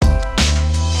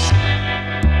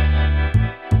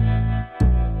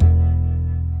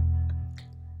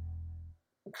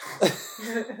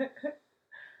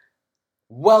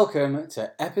Welcome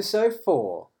to episode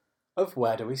 4 of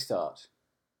Where Do We Start?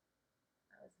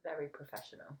 That was very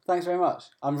professional. Thanks very much.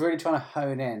 I'm really trying to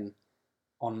hone in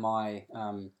on my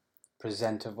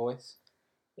presenter voice.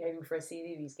 You're aiming for a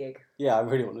CVV's gig. Yeah, I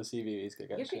really want a CVV's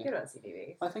gig, actually. You'd be good on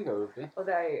CVV's. I think I would be.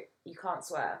 Although, you can't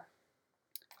swear.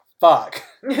 Fuck!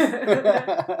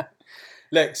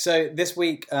 Look, so this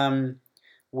week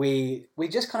we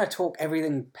just kind of talk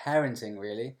everything parenting,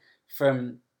 really.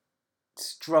 From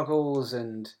struggles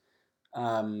and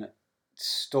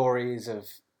stories of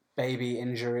baby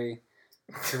injury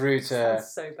through to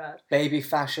Sounds so bad. baby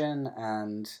fashion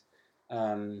and I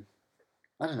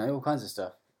don't know, all kinds of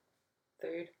stuff.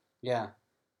 Food. Yeah.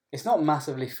 It's not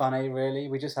massively funny, really.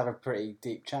 We just have a pretty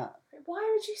deep chat. Why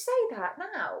would you say that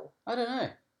now? I don't know.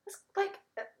 It's like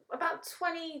about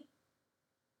 20...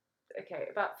 Okay,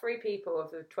 about 3 people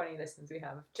of the 20 listeners we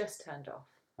have just turned off.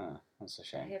 Oh, that's a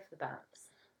They're shame. here for the bounce.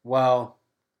 Well,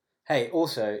 hey,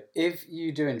 also, if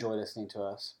you do enjoy listening to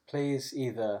us, please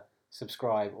either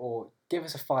subscribe or give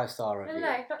us a 5-star review.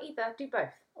 No, not either. Do both.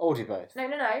 Or do both. No.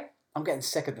 I'm getting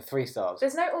sick of the 3 stars.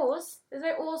 There's no ors. There's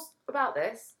no ors about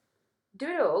this. Do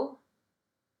it all,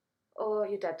 or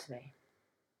you're dead to me.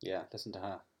 Yeah, listen to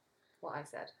her. What I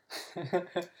said.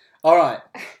 All right,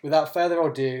 without further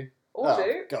ado... Or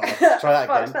do. God, try that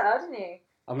Fucked again. that out, didn't you?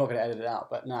 I'm not going to edit it out,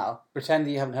 but now, pretend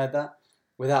that you haven't heard that.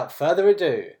 Without further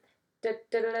ado... Da,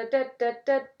 da, da, da, da,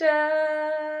 da,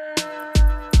 da.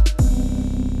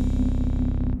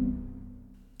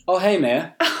 Oh, hey,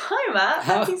 Mia. Hi, Matt.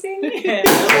 Happy seeing you.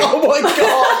 Oh, my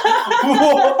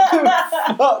God. What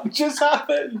the fuck just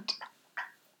happened?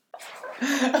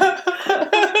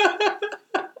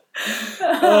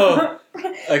 Oh,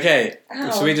 okay. Ow.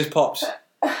 So we just popped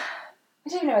I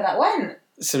don't even know where that went.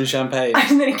 some champagne.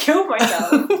 I nearly killed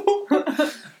myself.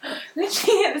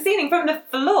 Literally hit the ceiling from the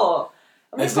floor.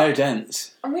 There's no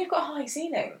dents. And we've got high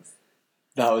ceilings.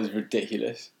 That was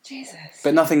ridiculous. Jesus.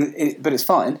 But but it's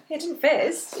fine. It didn't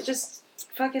fizz. It just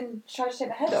fucking tried to take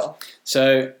my head off.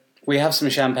 So we have some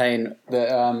champagne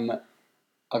that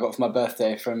I got for my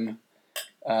birthday from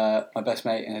my best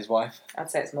mate and his wife. I'd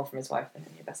say it's more from his wife than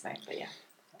your best mate, but yeah.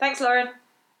 Thanks, Lauren.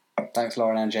 Thanks,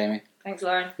 Lauren and Jamie. Thanks,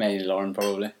 Lauren. Mainly Lauren,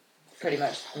 probably. Pretty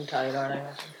much entirely Lauren, I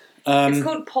imagine. Um, It's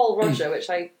called Paul Roger, which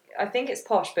I think it's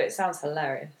posh, but it sounds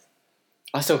hilarious.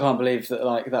 I still can't believe that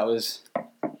that was...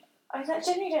 I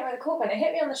genuinely don't know where the cork went. It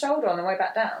hit me on the shoulder on the way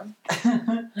back down.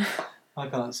 I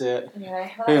can't see it.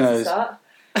 Anyway, well, Who that's knows? a start.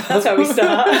 That's how we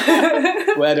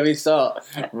start. Where do we start?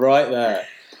 Right there.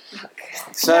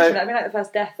 So- Imagine, that'd be like the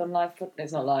first death on live.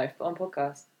 It's not live, but on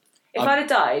podcast. If I'd have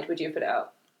died, would you have put it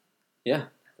out? Yeah.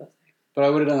 But I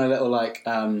would have done a little,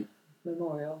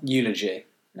 Memorial. eulogy.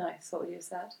 Nice. What would you have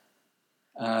said?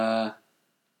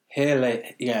 Here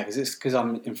lay... Yeah, because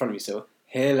I'm in front of you still.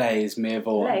 Here lays Mia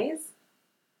Vaughan. Lays?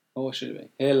 Or what should it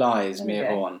be? Here lies There we Mia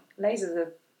go. Vaughan. Lays is a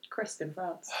crisp in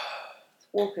France. It's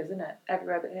Walkers, isn't it?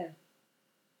 Everywhere but here.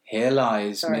 Here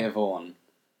lies Sorry. Mia Vaughan.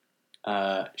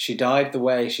 She died the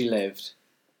way she lived.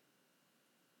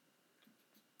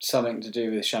 Something to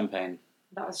do with champagne.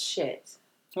 That was shit.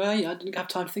 Well, yeah, I didn't have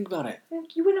time to think about it.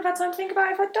 You wouldn't have had time to think about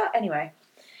it if I'd died. Anyway.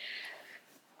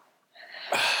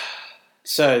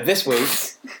 So, this week,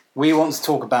 we want to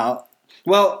talk about...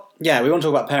 Well, yeah, we want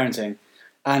to talk about parenting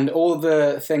and all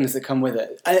the things that come with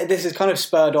it. This is kind of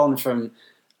spurred on from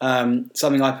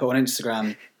something I put on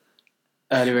Instagram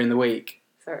earlier in the week.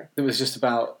 Sorry. That was just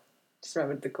about... Just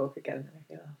remembered the cork again and I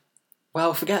feel.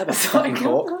 Well, forget about the Sorry, fucking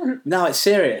go cork. on. Now it's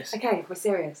serious. Okay, we're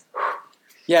serious.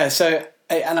 Yeah, so...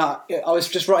 And I was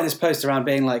just writing this post around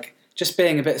being like... Just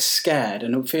being a bit scared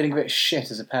and feeling a bit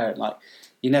shit as a parent. Like,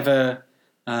 you never...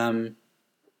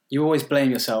 you always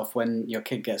blame yourself when your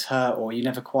kid gets hurt, or you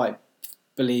never quite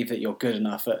believe that you're good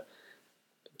enough at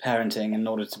parenting in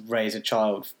order to raise a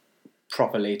child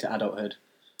properly to adulthood.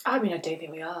 I mean, I don't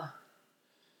think we are.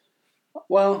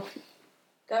 Well,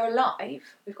 They're alive.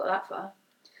 We've got that far.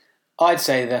 I'd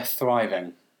say they're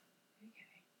thriving.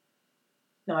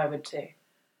 No, I would too.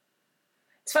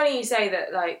 It's funny you say that,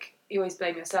 you always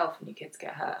blame yourself when your kids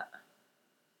get hurt.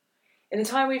 In the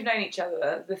time we've known each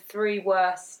other, the 3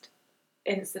 worst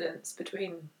incidents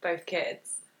between both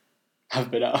kids Have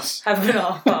been us. have been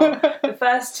our fault. The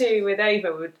first 2 with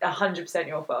Ava were 100%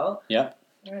 your fault. Yep.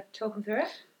 You want to talk them through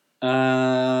it?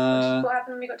 Well, What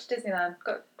happened when we got to Disneyland?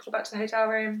 Got back to the hotel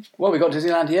room? we got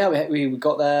Disneyland. Yeah, we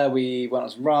got there. We went on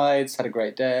some rides. Had a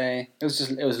great day. It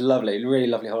was lovely. Really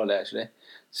lovely holiday actually.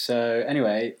 So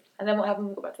anyway, And then what happened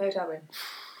when we got back to the hotel room?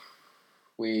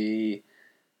 we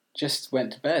just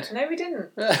went to bed. No, we didn't.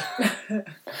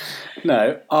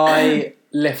 No, I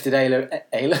lifted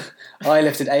I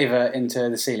lifted Ava into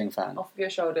the ceiling fan. Off of your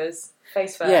shoulders,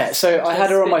 face first. Yeah, so I had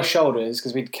her on my spinning. shoulders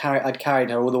because I'd carried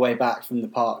her all the way back from the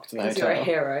park to the Because hotel. you're a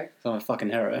hero. So I'm a fucking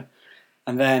hero.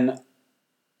 And then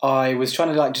I was trying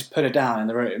to like just put her down in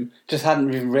the room. Just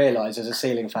hadn't even realised there's a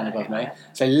ceiling fan above me.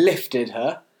 So I lifted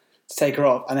her to take her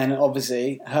off, and then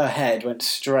obviously her head went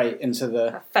straight into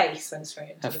the. Her face went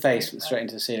straight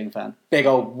into the ceiling fan. Big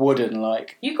old wooden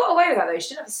like. You got away with that though. She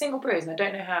didn't have a single bruise, and I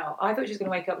don't know how. I thought she was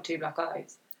going to wake up with 2 black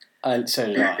eyes. So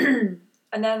did I.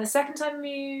 And then the second time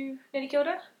you nearly killed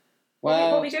her?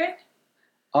 Well, what were we doing?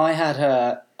 I had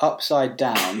her upside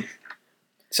down.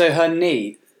 So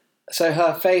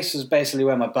her face was basically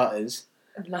where my butt is.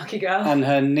 Lucky girl. And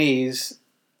her knees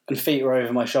and feet were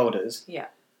over my shoulders. Yeah.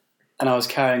 And I was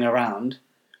carrying her around.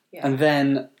 Yeah. And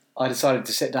then I decided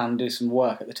to sit down and do some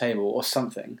work at the table or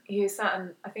something. You sat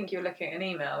and I think you were looking at an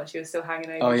email and she was still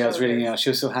hanging over Oh, your yeah, I was reading shoulders. the email. She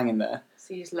was still hanging there.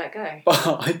 So you just let go.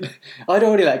 But I'd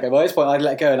already let go. By this point, I'd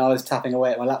let go and I was tapping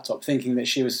away at my laptop thinking that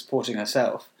she was supporting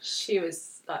herself. She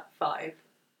was like 5.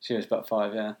 She was about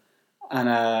 5, yeah.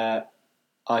 And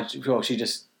she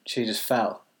just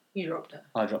fell. You dropped her.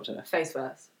 I dropped her. Face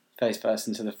first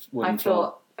Into the wooden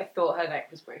floor. I thought her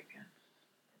neck was broken.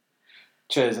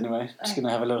 Cheers, anyway. Just going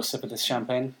to have a little sip of this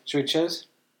champagne. Should we cheers?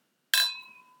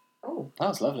 Oh. That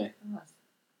was lovely.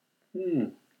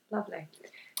 Lovely.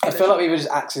 I feel like we were just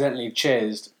accidentally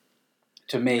cheersed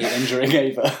to me injuring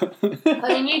Ava.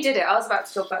 I mean, you did it. I was about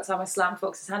to talk about the time I slammed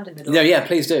Fox's hand in the door. No, yeah,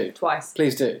 please do. Twice.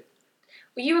 Please do.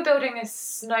 Well, you were building this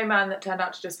snowman that turned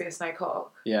out to just be a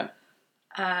snowcock. Yeah.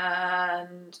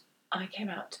 And I came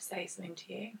out to say something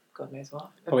to you. God knows what.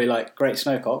 Probably like Great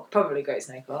Snowcock. Probably Great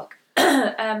Snowcock.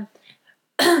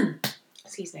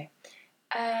 Excuse me.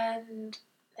 And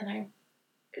then I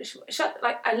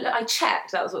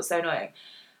checked. That was what's so annoying.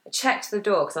 I checked the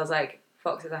door because I was like,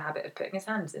 Fox has a habit of putting his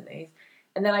hands in these.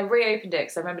 And then I reopened it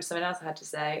because I remembered something else I had to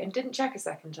say and didn't check a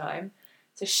second time.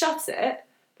 So shut it,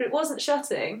 but it wasn't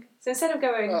shutting. So instead of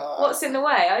going, what's in the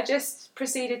way, I just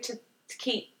proceeded to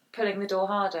keep pulling the door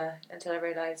harder until I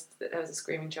realised that there was a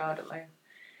screaming child at my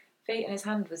feet and his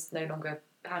hand was no longer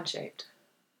hand-shaped.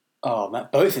 Oh, man,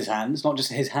 both his hands, not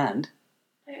just his hand.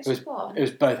 No, it was just one. It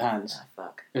was both hands. Oh,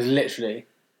 fuck. It was literally...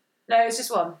 No, it was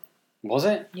just one. Was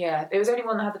it? Yeah, there was only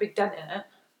one that had the big dent in it.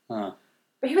 Oh.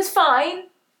 But he was fine.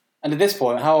 And at this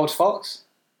point, how old's Fox?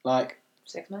 Like...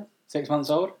 6 months. 6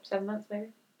 months old? 7 months, maybe.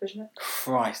 Pushing it.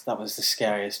 Christ, that was the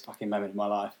scariest fucking moment of my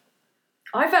life.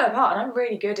 I fell apart, and I'm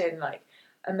really good in, like,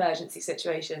 emergency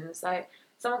situations. Like,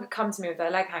 someone could come to me with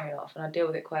their leg hanging off, and I'd deal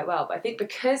with it quite well. But I think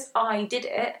because I did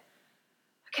it,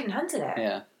 I couldn't handle it.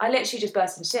 Yeah. I literally just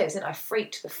burst into tears, and I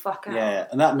freaked the fuck out. Yeah,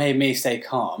 and that made me stay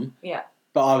calm. Yeah.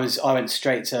 But I went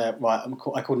straight to... Right,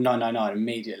 I called 999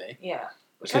 immediately. Yeah.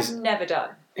 Which I've never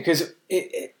done. Because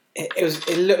it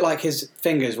looked like his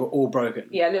fingers were all broken.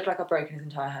 Yeah, it looked like I'd broken his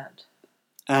entire hand.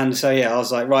 And so, yeah, I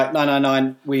was like, right,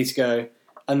 999, we need to go.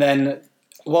 And then,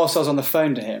 whilst I was on the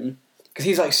phone to him, because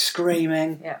he's, like,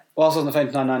 screaming. Yeah. Whilst I was on the phone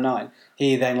to 999,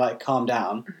 he then, like, calmed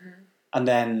down. Mm-hmm. And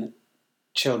then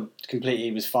chilled completely,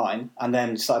 he was fine. And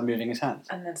then started moving his hands.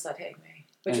 And then started hitting me.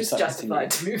 Which was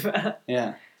justified to move her.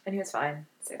 Yeah. And he was fine.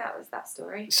 So that was that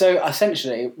story. So,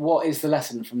 essentially, what is the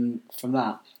lesson from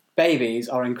that? Babies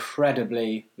are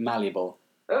incredibly malleable.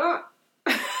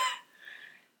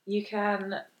 You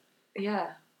can...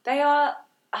 Yeah. They are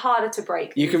harder to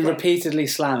break. You can repeatedly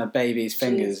slam a baby's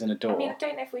fingers in a door. I mean, I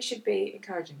don't know if we should be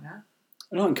encouraging that.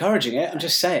 I'm not encouraging it, I'm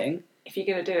just saying. If you're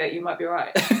going to do it, you might be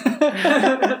right.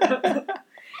 Yeah.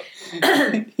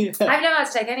 I've never had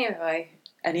to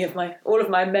take all of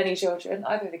my many children,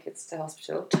 either of the kids to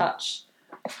hospital, touch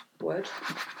wood.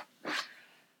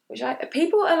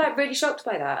 People are like really shocked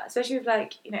by that, especially with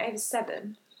like, over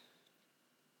 7.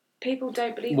 People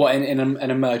don't believe what in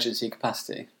an emergency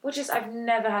capacity. Well, just I've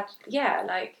never had. Yeah,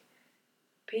 like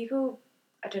people.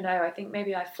 I don't know. I think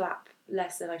maybe I flap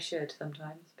less than I should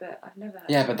sometimes, but I've never had.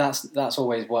 Yeah, but that's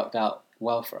always worked out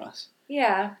well for us.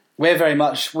 Yeah. We're very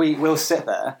much we'll sit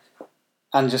there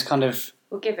and just kind of.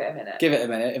 We'll give it a minute. Give it a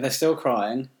minute if they're still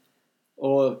crying,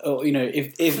 or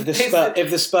if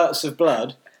the spurts of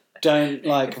blood don't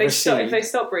like recede. If they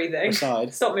stop breathing,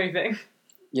 recede, stop moving.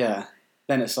 Yeah.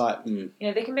 Then it's like,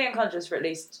 they can be unconscious for at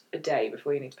least a day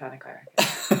before you need to panic, I reckon.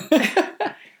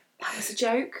 That was a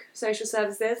joke. Social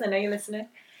services, I know you're listening.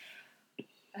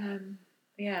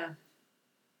 Yeah.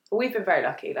 Well, we've been very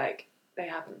lucky. Like, they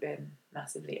haven't been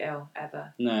massively ill,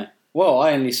 ever. No. Well,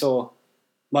 I only saw...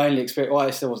 My only experience... Well,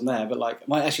 I still wasn't there, but like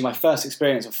my first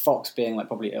experience of Fox being like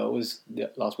probably ill was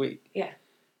last week. Yeah.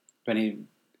 When he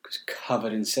was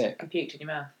covered in sick. And puked in your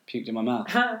mouth. Puked in my mouth.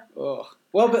 Oh.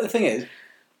 Well, but the thing is...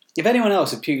 if anyone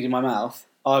else had puked in my mouth,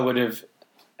 I'd have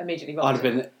Immediately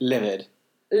been livid.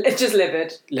 Just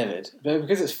livid. Livid. But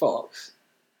because it's Fox,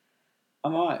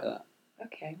 I'm alright with that.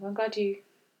 Okay, well, I'm glad you're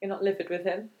not livid with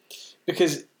him.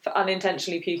 Because... For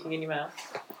unintentionally puking in your mouth.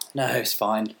 No, it's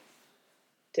fine.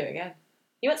 Do it again.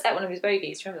 You once ate one of his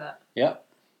bogies, remember that? Yep.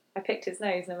 I picked his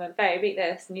nose and I went, babe, eat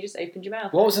this, and you just opened your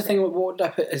mouth. What was the thing, what did I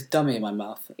put as dummy in my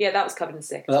mouth? Yeah, that was covered in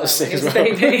sick. That was sick as well.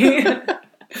 Baby.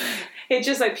 He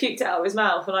just like puked it out of his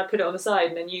mouth, and I put it on the side,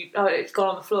 and then it's gone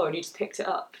on the floor, and you just picked it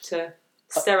up to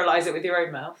sterilise it with your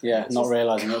own mouth. Yeah, not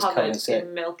realising it was covered in sick.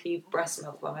 In milky breast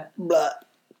milk vomit. Blah.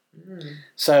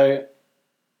 So,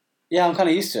 yeah, I'm kind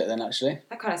of used to it then, actually.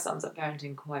 That kind of sums up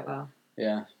parenting quite well.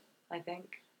 Yeah. I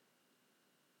think.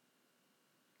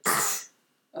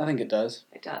 I think it does.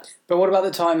 It does. But what about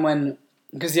the time when...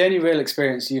 Because the only real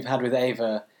experience you've had with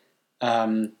Ava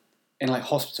in, like,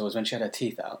 hospital was when she had her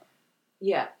teeth out.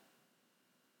 Yeah.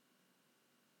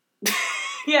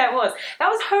 Yeah, it was. That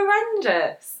was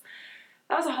horrendous.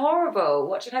 That was horrible.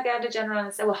 Watching her go under general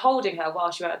anaesthetic, well, holding her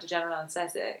while she went under general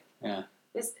anaesthetic. Yeah.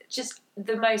 It's just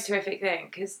the most horrific thing,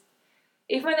 because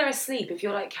even when they're asleep, if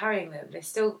you're like carrying them, they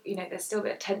still, there's still a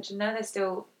bit of tension there.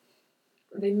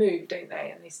 They move, don't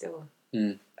they? And they still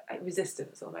like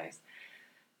resistance almost.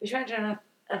 But she went under.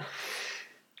 I've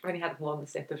only had one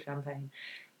sip of champagne.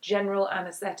 General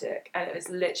anaesthetic, and it was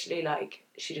literally like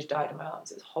she just died in my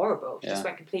arms. It was horrible. She just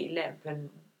went completely limp and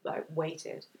like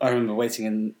waited. I remember waiting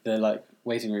in the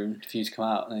waiting room for you to come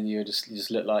out, and then you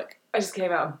just looked like... I just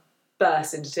came out and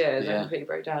burst into tears and completely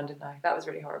broke down, didn't I? That was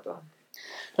really horrible.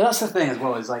 But that's the thing as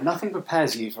well, is like nothing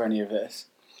prepares you for any of this.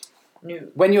 No.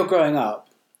 When you're growing up,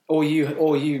 all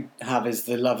you have is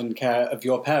the love and care of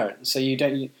your parents, so you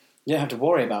don't have to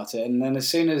worry about it. And then as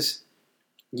soon as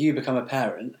you become a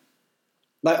parent,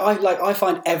 I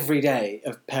find every day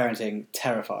of parenting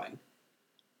terrifying.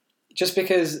 Just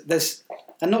because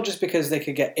and not just because they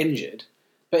could get injured,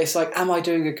 but it's like, am I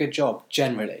doing a good job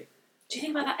generally? Do you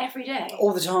think about that every day?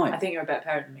 All the time. I think you're a better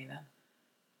parent than me then.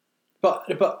 But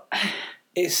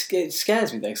it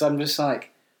scares me though, because I'm just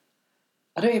like,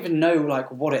 I don't even know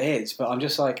like what it is, but I'm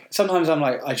just like, sometimes I'm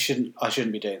like, I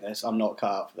shouldn't be doing this. I'm not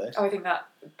cut out for this. Oh, I think that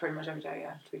pretty much every day,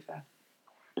 yeah, to be fair.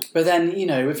 But then,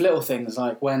 with little things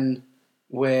like when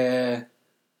we're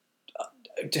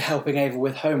helping Ava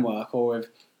with homework, or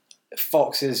if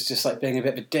Fox is just like being a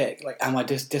bit of a dick, like, am I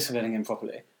disciplining him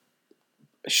properly?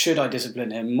 Should I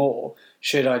discipline him more?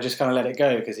 Should I just kind of let it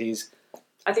go because he's...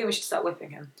 I think we should start whipping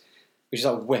him. We should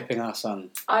start whipping our son.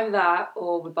 Either that,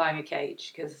 or we're buying a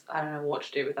cage, because I don't know what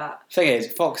to do with that. Thing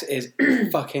is, Fox is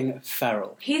fucking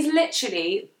feral. He's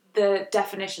literally the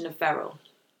definition of feral.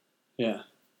 Yeah.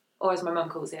 Or as my mum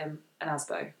calls him, an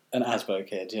Asbo. An Asbo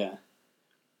kid, yeah.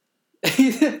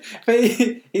 But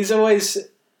he's always...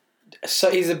 So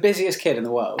he's the busiest kid in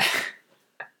the world.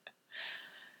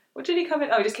 What did he come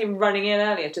in? Oh, he just came running in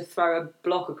earlier to throw a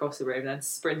block across the room and then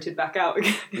sprinted back out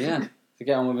again. Yeah, to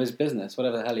get on with his business,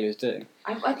 whatever the hell he was doing.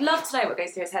 I'd love to know what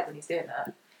goes through his head when he's doing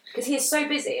that. Because he is so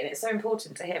busy and it's so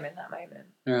important to him in that moment.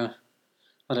 Yeah,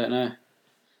 I don't know.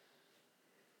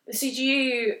 So do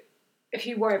you, if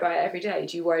you worry about it every day,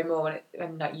 do you worry more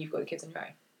when like, you've got the kids on your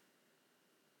own?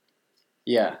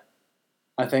 Yeah.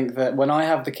 I think that when I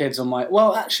have the kids on my...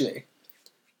 Well, actually,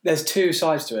 there's two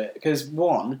sides to it. Because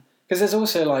there's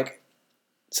also, like,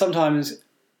 sometimes,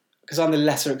 because I'm the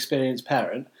lesser experienced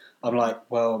parent, I'm like,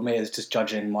 well, Mia's just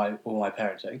judging all my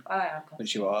parenting. I am.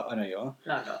 Which you are. I know you are.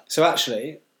 No, I'm not. So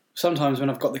actually, sometimes when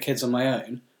I've got the kids on my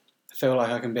own, I feel like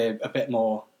I can be a bit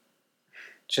more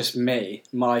just me,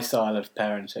 my style of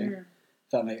parenting.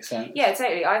 If that makes sense. Yeah,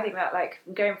 totally. I think that, like,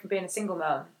 going from being a single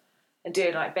mum and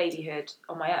doing, like, babyhood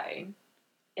on my own,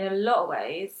 in a lot of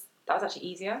ways, that was actually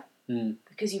easier.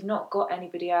 Because you've not got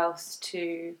anybody else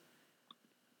to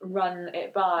run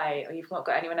it by, or you've not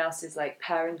got anyone else's like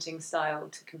parenting style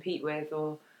to compete with,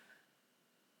 or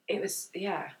it's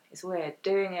weird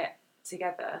doing it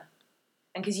together,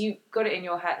 and because you've got it in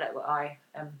your head, like, well, I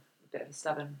am a bit of a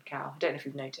stubborn cow. I don't know if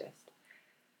you've noticed.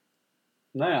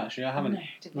 No, actually, I haven't. No, I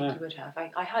didn't think you would have.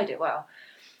 I hide it well,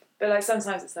 but like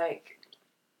sometimes it's like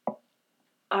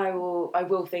I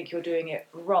will think you're doing it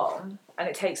wrong, and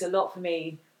it takes a lot for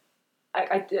me.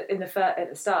 At the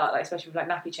start, like especially with like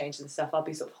nappy changes and stuff, I'll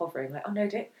be sort of hovering, like, oh no,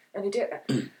 do it.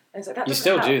 And it's like that. You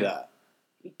still help. do that.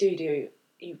 You do.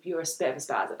 You're a bit of a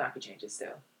spaz at nappy changes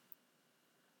still.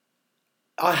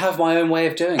 I have my own way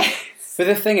of doing it. But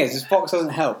the thing is Fox doesn't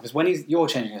help, because when you're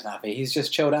changing his nappy, he's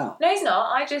just chilled out. No, he's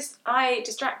not. I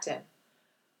distract him.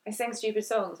 I sing stupid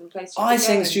songs and play stupid games.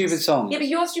 sing stupid songs. Yeah, but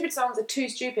your stupid songs are too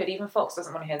stupid. Even Fox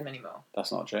doesn't want to hear them anymore.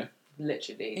 That's not true.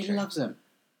 Literally. He loves them.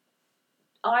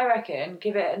 I reckon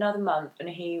give it another month and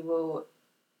he will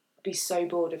be so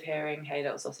bored of hearing Hey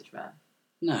Little Sausage Man.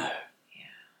 No.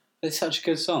 Yeah. It's such a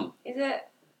good song. Is it?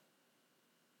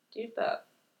 Do you burp?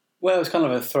 Well, it's kind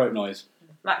of a throat noise.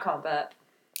 Matt can't burp.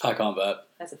 I can't burp.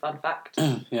 That's a fun fact.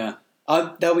 Yeah.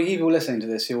 There'll be people listening to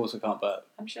this who also can't burp.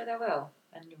 I'm sure they will.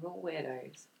 And you're all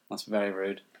weirdos. That's very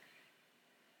rude.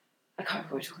 I can't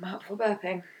remember what we were talking about before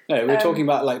burping. No, we were talking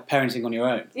about like parenting on your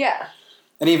own. Yeah.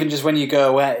 And even just when you go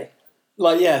away.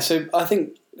 Like, yeah, so I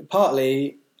think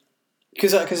partly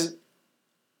because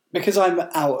I'm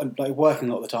out and like working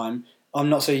a lot of the time, I'm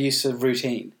not so used to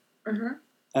routine. Mm-hmm.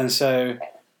 And so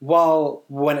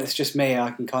when it's just me,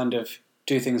 I can kind of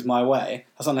do things my way.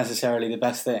 That's not necessarily the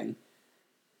best thing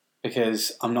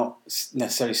because I'm not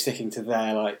necessarily sticking to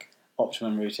their like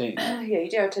optimum routine. Yeah, you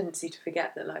do have a tendency to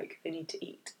forget that like they need to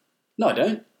eat. No, I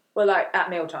don't. Well, like at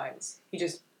meal times, you're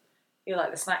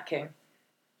like the snack king.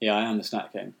 Yeah, I am the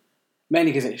snack king.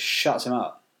 Mainly because it shuts him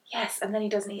up. Yes, and then he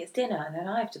doesn't eat his dinner, and then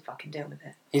I have to fucking deal with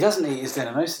it. He doesn't eat his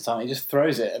dinner most of the time. He just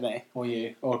throws it at me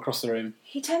or across the room.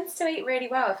 He tends to eat really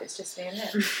well if it's just me and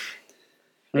him.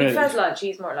 Really? He prefers lunch. He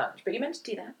eats more at lunch, but you're meant to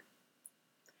do that.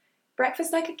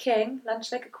 Breakfast like a king,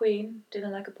 lunch like a queen, dinner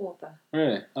like a pauper.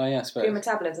 Really? Oh yeah, I suppose. For your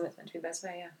metabolism, it's meant to be the best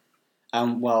way. Yeah.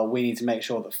 Well, we need to make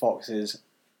sure that Fox's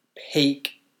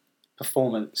peak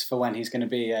performance for when he's going to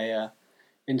be a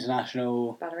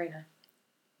international Ballerina.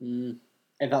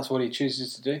 If that's what he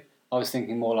chooses to do. I was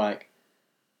thinking more like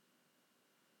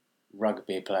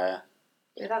rugby player.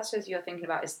 Yeah, that's just you're thinking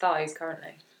about his thighs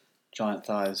currently. Giant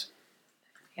thighs.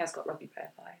 He has got rugby player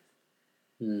thighs.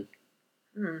 Hmm.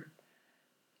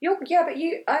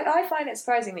 I find it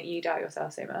surprising that you doubt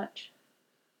yourself so much.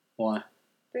 Why?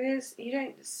 Because you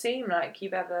don't seem like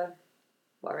you've ever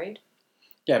worried.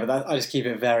 Yeah, but I just keep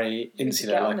it very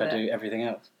insular like I do it. everything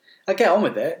else. I get on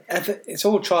with it. It's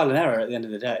all trial and error at the end of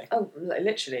the day. Oh,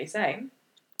 literally, same.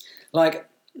 Like,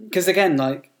 because again,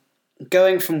 like,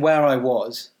 going from where I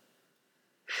was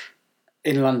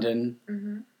in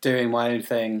London, doing my own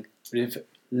thing with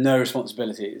no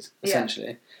responsibilities,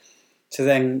 essentially, to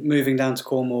then moving down to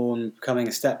Cornwall and becoming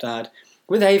a stepdad.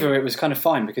 With Ava, it was kind of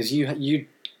fine because you'd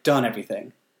done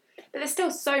everything. But there's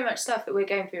still so much stuff that we're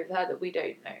going through with her that we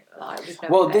don't know. Like, we've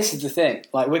never Well, known. this is the thing.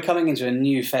 Like, we're coming into a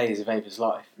new phase of Ava's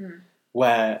life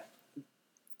where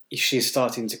she's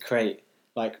starting to create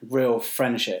like real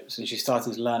friendships and she's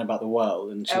starting to learn about the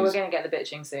world. And we're going to get the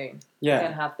bitching soon. Yeah. We're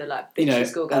going to have the like bitchy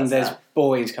schoolgirl and there's stuff.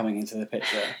 boys coming into the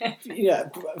picture. Yeah,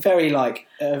 very like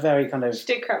very kind of. She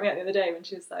did crack me up the other day when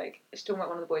she was like, she's talking about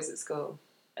one of the boys at school,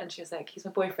 and she was like, "He's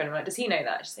my boyfriend." I'm like, "Does he know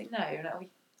that?" She's like, "No." And I'm like,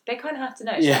 they kind of have to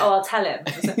know. She's like, "Oh, I'll tell him."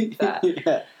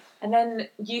 Yeah. And then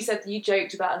you said you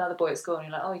joked about another boy at school, and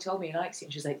you're like, "Oh, he told me he likes you,"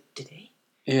 and she was like, "Did he?"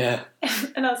 Yeah.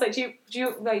 And I was like, "Do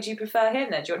you prefer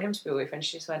him then? Do you want him to be your boyfriend?"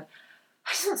 She just went,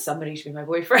 "I just want somebody to be my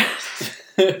boyfriend."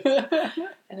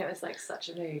 And it was like such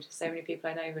a mood. So many people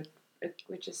I know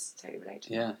would just totally relate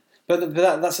to it. Yeah, but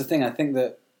that's the thing. I think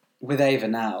that with Ava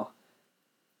now,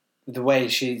 the way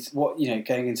she's going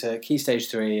into Key Stage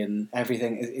 3 and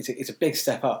everything, it's a big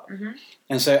step up.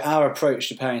 And so our approach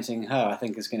to parenting her, I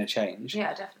think, is going to change.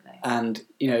 Yeah, definitely.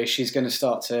 And she's going to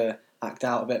start to act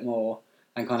out a bit more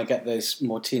and kind of get those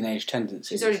more teenage tendencies.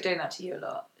 She's already doing that to you a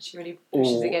lot. She really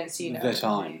pushes against you now. The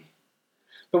time.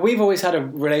 But we've always had a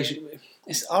relationship.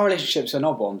 Our relationship's an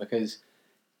odd one because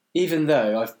even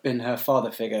though I've been her father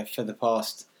figure for the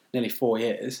past nearly 4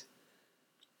 years,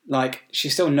 like, she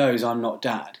still knows I'm not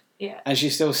dad. Yeah. And she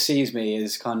still sees me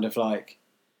as kind of like,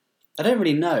 I don't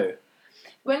really know.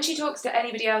 When she talks to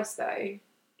anybody else, though,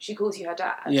 she calls you her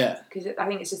dad. Yeah. Because I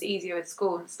think it's just easier with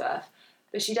school and stuff.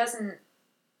 But she doesn't...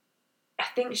 I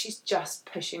think she's just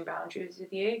pushing boundaries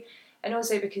with you. And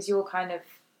also because you're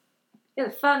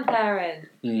the fun parent.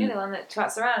 You're the one that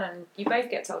twats around and you both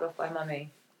get told off by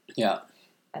mummy. Yeah.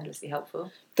 Endlessly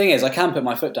helpful. Thing is, I can put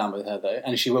my foot down with her, though,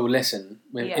 and she will listen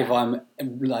if I'm,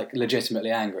 like, legitimately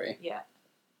angry. Yeah.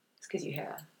 It's because you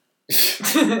hear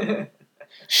her.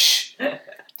 Shh.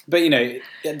 But,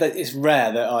 it's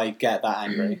rare that I get that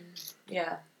angry.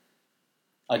 Yeah.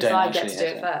 I don't I actually get to do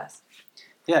it first.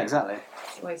 Yeah, exactly.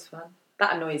 It's always fun.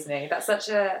 That annoys me. That's such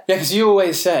a... Yeah, because you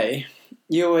always say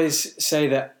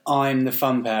that I'm the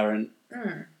fun parent.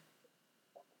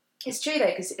 It's true, though,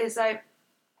 because it's like...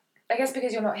 I guess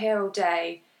because you're not here all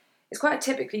day, it's quite a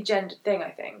typically gendered thing, I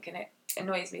think, and it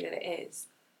annoys me that it is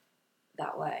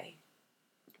that way.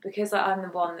 Because I'm the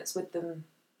one that's with them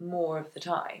more of the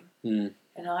time, and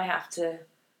I have to...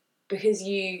 Because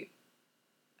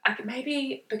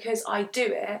maybe because I do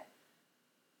it,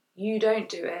 you don't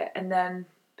do it, and then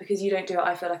because you don't do it,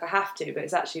 I feel like I have to, but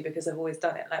it's actually because I've always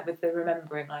done it, like with the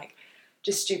remembering, like,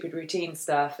 just stupid routine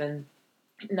stuff, and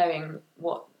knowing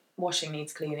what washing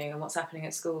needs cleaning and what's happening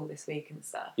at school this week and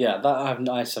stuff. Yeah, that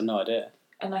I just have no idea.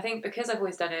 And I think because I've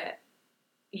always done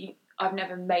it, I've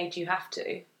never made you have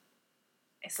to.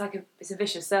 It's like it's a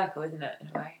vicious circle, isn't it, in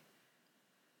a way?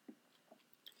 Do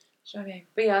you know what I mean?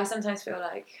 But yeah, I sometimes feel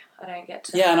like I don't get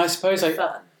to. Yeah, and I suppose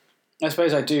fun. I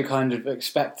suppose I do kind of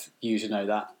expect you to know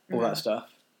that, all that stuff.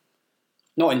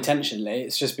 Not intentionally,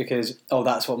 it's just because,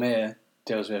 that's what Mia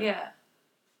deals with. Yeah.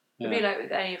 It'd be like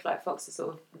with any of like Fox's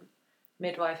sort of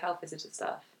midwife health visitor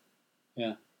stuff.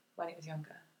 Yeah. When he was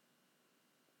younger.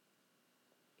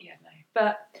 Yeah, no.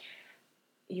 But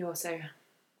you also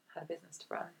had a business to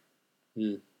run.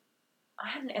 Mm. I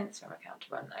had an Instagram account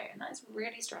to run though, and that is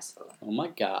really stressful. Oh my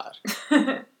god.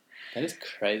 That is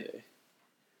crazy.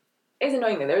 It's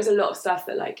annoying though. There is a lot of stuff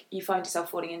that like you find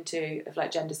yourself falling into of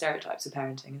like gender stereotypes of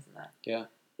parenting, isn't there? Yeah.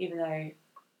 Even though I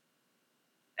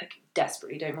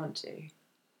desperately don't want to. It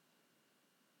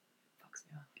fucks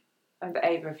me off. I remember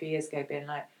Ava a few years ago being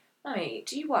like, "Mummy,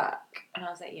 do you work?" And I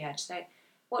was like, "Yeah." She's like,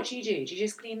 "What do? Do you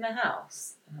just clean the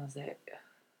house?" And I was like,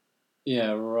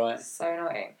 yeah, right. So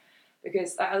annoying.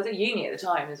 Because I was at uni at the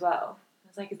time as well. I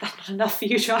was like, is that not enough for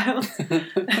you, child?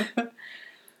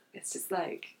 It's just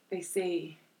like, they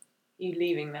see you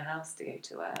leaving the house to go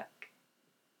to work.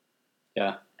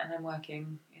 Yeah. And then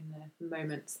working in the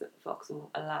moments that Fox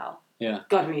will allow. Yeah.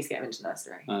 God, we need to get him into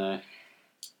nursery. I know.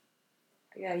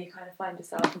 But yeah, you kind of find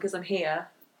yourself, because I'm here,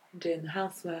 I'm doing the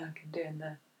housework and doing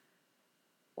the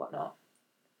whatnot.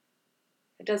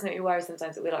 It does make me worry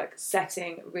sometimes that we're like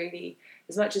setting really,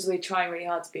 as much as we're trying really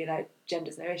hard to be like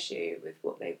gender's no issue with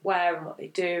what they wear and what they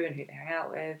do and who they hang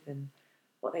out with and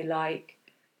what they like.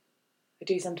 I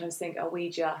do sometimes think, are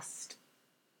we just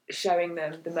showing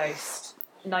them the most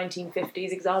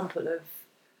 1950s example of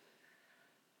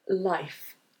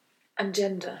life and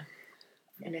gender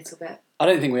a little bit? I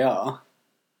don't think we are.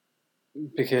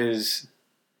 Because,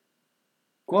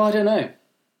 well, I don't know.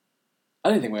 I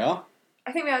don't think we are.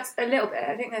 I think we are a little bit.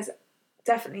 I think there's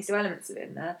definitely some elements of it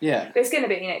in there. Yeah. But it's going to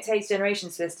be, it takes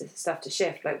generations for this stuff to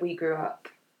shift. Like, we grew up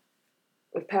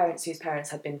with parents whose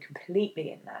parents had been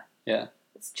completely in that. Yeah.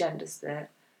 It's gender split.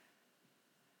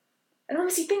 And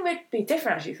obviously you think we'd be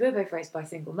different, actually, because we're both raised by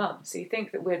single mums. So you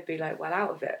think that we'd be, like, well out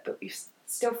of it. But you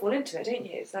still fall into it, don't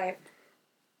you? It's like...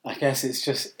 I guess it's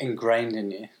just ingrained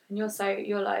in you. And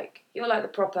you're like the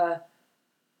proper...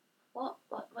 What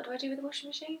do I do with the washing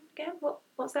machine again?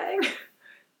 What's that thing?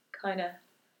 Kind of.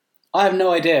 I have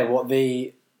no idea what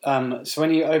the... so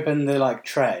when you open the like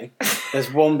tray,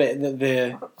 there's one bit that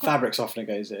the fabric softener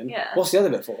goes in. Yeah. What's the other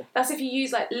bit for? That's if you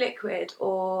use like liquid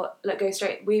or like go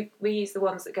straight. We use the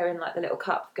ones that go in like the little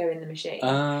cup, go in the machine.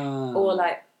 Or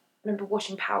like, remember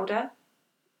washing powder?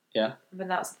 Yeah. When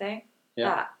that was the thing?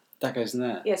 Yeah. That goes in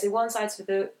there. Yeah, so one side's for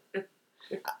the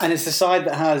and it's the side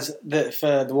that has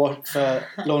for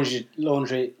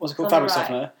laundry. What's it called? Fabric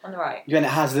softener. On the right. Then it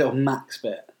has a little max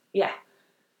bit. Yeah.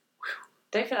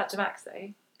 Don't fill up to max though.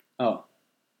 Oh.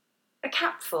 A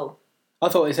capful. I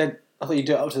thought you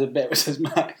do it up to the bit which says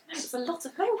max. It's a lot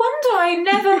of... No wonder I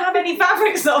never have any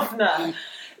fabric softener.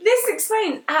 This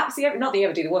explains absolutely everything. Not that you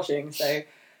ever do the washing, so...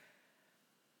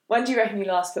 When do you reckon you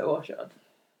last put a wash on?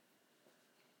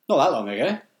 Not that long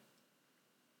ago.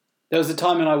 There was a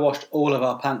time when I washed all of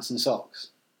our pants and socks.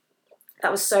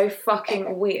 That was so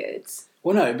fucking weird.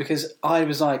 Well, no, because I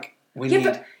was like, but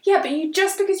you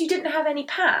just because you didn't have any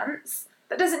pants,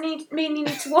 that doesn't mean you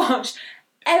need to wash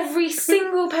every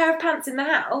single pair of pants in the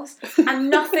house and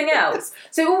nothing else.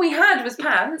 So all we had was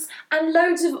pants and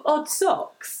loads of odd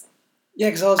socks. Yeah,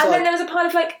 because I was and then there was a pile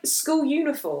of like school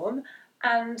uniform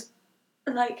and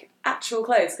like actual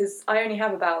clothes, because I only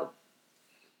have about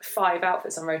 5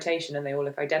 outfits on rotation and they all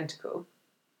look identical.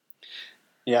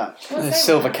 Yeah,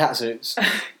 silver catsuits.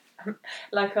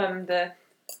 Like the...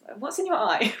 What's in your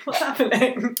eye? What's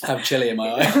happening? I have chili in my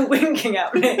eye. Winking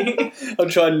at me. I'm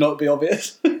trying not to be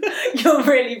obvious. You're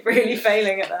really, really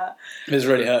failing at that. It's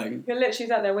really hurting. You're literally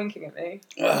sat there winking at me.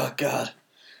 Oh, God.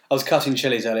 I was cutting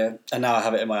chilies earlier and now I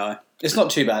have it in my eye. It's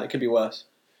not too bad. It could be worse.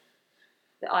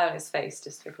 The eye on his face,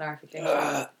 just for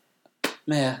clarification.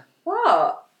 Mia.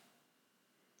 What?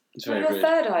 It's very your rude.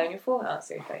 Third eye on your forehead. That's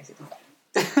your face.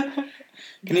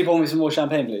 Can you pour me some more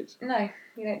champagne, please? No,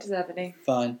 you don't deserve any.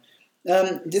 Fine.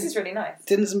 This is really nice.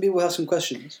 Didn't some people have some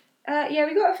questions? Yeah,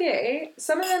 we got a few.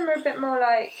 Some of them are a bit more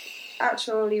like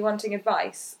actually wanting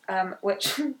advice,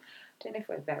 which I don't know if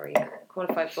we're very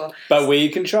qualified for. But we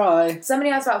can try. Somebody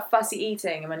asked about fussy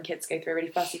eating and when kids go through a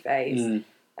really fussy phase.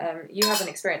 You haven't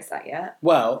experienced that yet.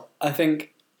 Well, I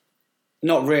think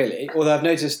not really. Although I've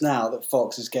noticed now that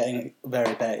Fox is getting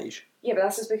very beige. Yeah, but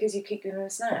that's just because you keep giving him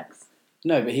snacks.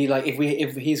 No, but he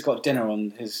if he's got dinner on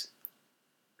his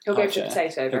He'll go high for chair.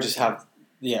 potato. He'll just have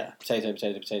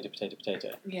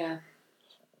potato. Yeah.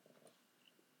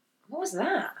 What was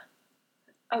that?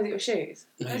 Oh, was it your shoes?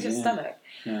 That was your stomach.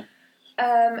 Yeah.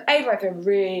 Ava went through a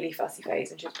really fussy phase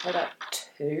when she was probably about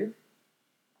 2.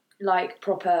 Like,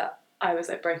 proper, I was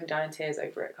like breaking down in tears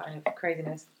over it, kind of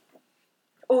craziness.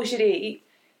 All she'd eat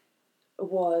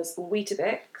was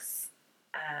Weetabix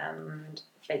and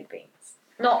baked beans.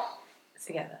 Not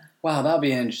together. Wow, that'd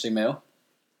be an interesting meal.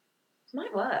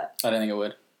 Might work. I don't think it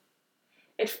would.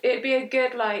 It'd be a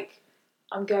good, like,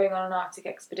 I'm going on an Arctic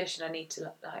expedition, I need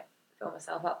to, like, fill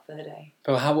myself up for the day.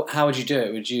 But how would you do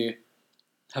it? Would you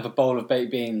have a bowl of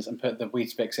baked beans and put the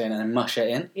Weetabix in and then mush it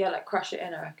in? Yeah, like, crush it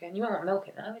in, I reckon. You won't want milk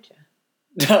in there, would you?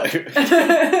 No.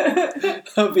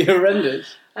 That would be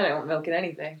horrendous. I don't want milk in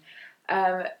anything.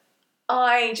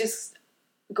 I just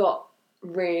got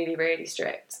really, really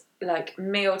strict. Like,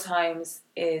 meal times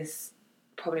is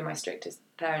probably my strictest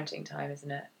parenting time,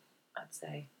 isn't it? I'd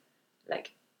say.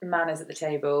 Like, manners at the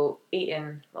table,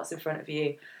 eating what's in front of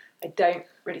you. I don't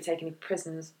really take any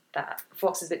prisons. That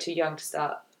Fox is a bit too young to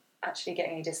start actually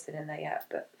getting any discipline in there yet,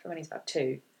 but from when he's about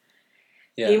 2.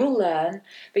 Yeah. He will learn.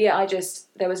 But yeah,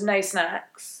 there was no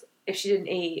snacks. If she didn't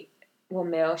eat one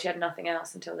meal, she had nothing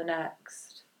else until the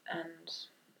next. And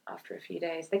after a few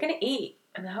days, they're going to eat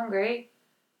and they're hungry.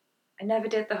 I never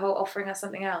did the whole offering us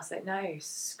something else. Like, no,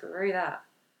 screw that.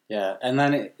 Yeah, and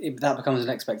then that becomes an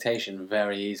expectation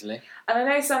very easily. And I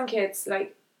know some kids,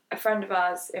 like a friend of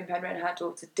ours in Penryn, her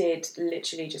daughter did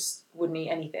literally just wouldn't eat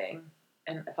anything,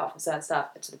 and apart from certain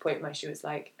stuff, to the point where she was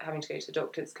like having to go to the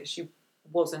doctors because she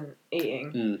wasn't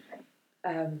eating.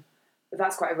 But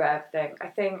that's quite a rare thing. I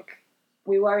think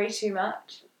we worry too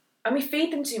much, and we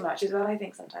feed them too much as well. I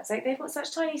think sometimes, like, they've got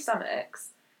such tiny stomachs,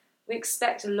 we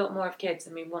expect a lot more of kids,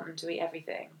 and we want them to eat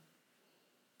everything.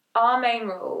 Our main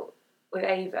rule with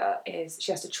Ava is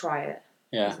she has to try it,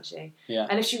 doesn't she? Yeah.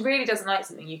 And if she really doesn't like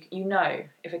something, you know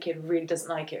if a kid really doesn't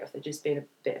like it or if they're just being a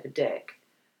bit of a dick.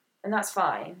 And that's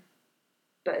fine.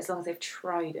 But as long as they've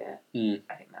tried it,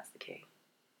 I think that's the key.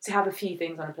 So have a few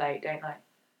things on a plate, don't like.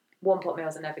 One-pot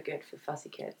meals are never good for fussy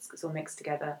kids because all mixed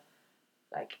together,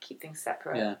 like, keep things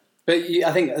separate. Yeah. But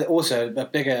I think also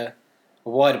a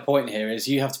wider point here is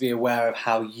you have to be aware of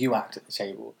how you act at the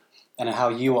table and how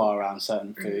you are around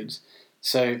certain foods.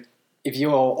 So if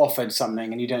you're offered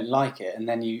something and you don't like it, and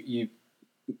then you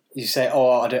say,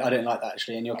 "Oh, I don't like that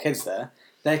actually," and your kid's there,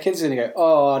 their kids are going to go,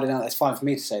 "Oh, I don't know, that's fine for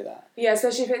me to say that." Yeah,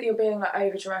 especially if you're being like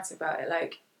over dramatic about it,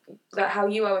 like how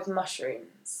you are with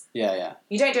mushrooms. Yeah.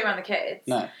 You don't do it around the kids.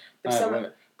 No. But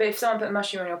if someone put a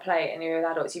mushroom on your plate and you're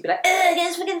with adults, you'd be like,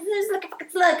 "Guys, look a fucking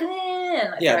slug!"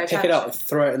 And, like, yeah, pick it up and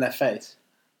throw it in their face.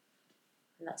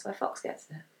 And that's where Fox gets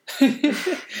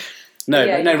it. No,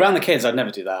 around the kids, I'd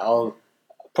never do that. I'll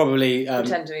probably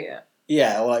pretend to eat it.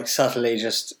 Yeah, or like subtly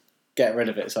just get rid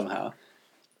of it somehow.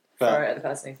 But throw it at the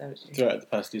person who served it to you. Throw it at the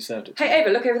person who served it. Hey,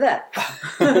 Ava, look over there.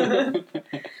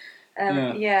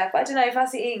 Yeah, but I don't know.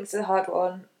 Fussy eating's a hard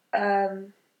one.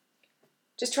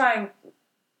 Just try and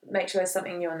make sure there's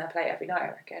something new on their plate every night, I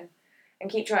reckon,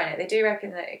 and keep trying it. They do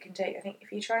reckon that it can take, I think,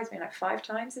 if you try something like 5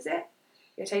 times, is it?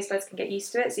 Your taste buds can get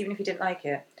used to it, so even if you didn't like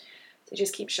it. So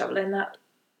just keep shoveling that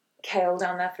kale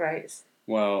down their throats.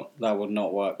 Well, that would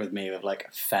not work with me with,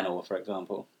 like, fennel, for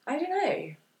example. I don't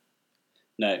know.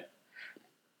 No.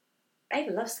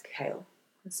 Ava loves kale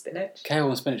and spinach. Kale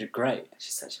and spinach are great.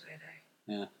 She's such a weirdo.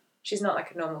 Yeah. She's not like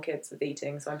a normal kid with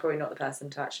eating, so I'm probably not the person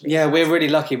to actually... Yeah, we're really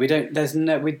lucky. In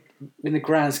the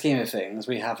grand scheme of things,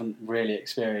 we haven't really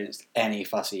experienced any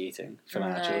fussy eating from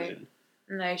our children.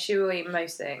 No, she will eat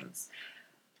most things.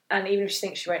 And even if she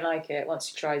thinks she won't like it, once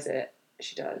she tries it,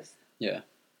 she does. Yeah.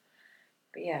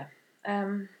 But yeah.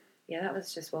 That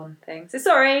was just one thing. So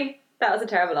sorry, that was a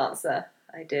terrible answer.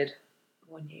 I did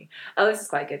warn you. Oh, this is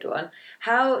quite a good one.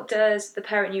 How does the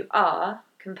parent you are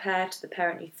compare to the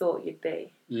parent you thought you'd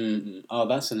be? Oh,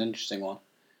 that's an interesting one.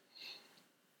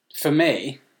 For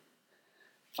me,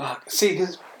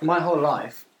 because my whole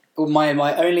life,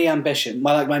 my only ambition,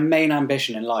 my main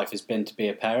ambition in life has been to be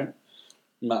a parent.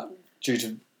 Due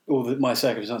to all my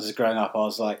circumstances growing up, I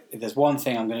was like, if there's one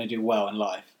thing I'm going to do well in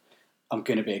life, I'm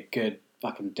going to be a good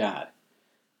fucking dad.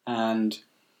 And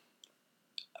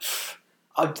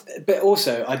but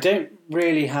also, I don't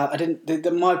really have.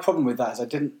 My problem with that is I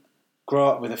didn't grow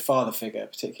up with a father figure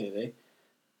particularly,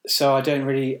 so I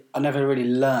never really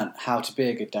learnt how to be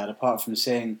a good dad apart from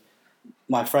seeing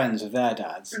my friends with their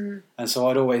dads, and so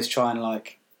I'd always try and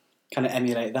like kind of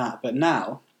emulate that. But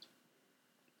now,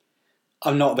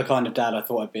 I'm not the kind of dad I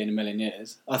thought I'd be in a million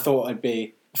years. I thought I'd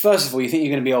be. First of all, you think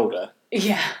you're going to be older.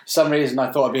 Yeah. For some reason,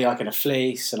 I thought I'd be like in a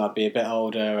fleece, and I'd be a bit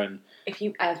older, and. If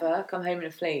you ever come home in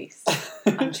a fleece,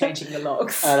 I'm changing the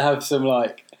locks. And have some,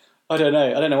 like, I don't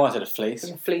know why I said a fleece.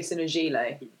 A fleece and a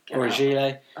gilet. Or a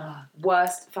gilet.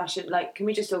 Worst fashion. Like, can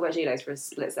we just talk about gilets for a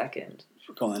split second?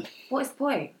 Go on then. What is the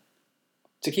point?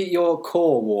 To keep your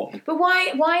core warm. But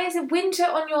why is it winter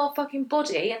on your fucking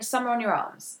body and summer on your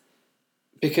arms?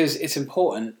 Because it's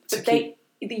important to keep...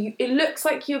 It looks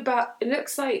like you're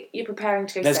preparing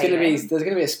to go There's sailing. going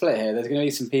to be a split here. There's going to be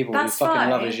some people who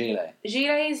fucking love a gilet.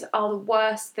 Gilets are the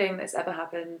worst thing that's ever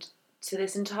happened to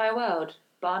this entire world,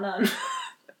 bar none.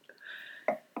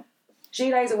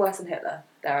 Gilets are worse than Hitler.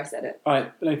 There, I said it. All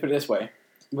right, let me put it this way: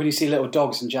 when you see little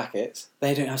dogs in jackets,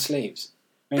 they don't have sleeves.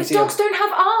 But dogs don't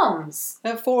have arms.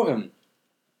 They have 4 of them.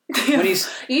 Are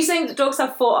you saying that dogs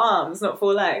have 4 arms, not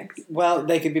 4 legs? Well,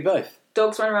 they could be both.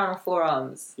 Dogs run around with 4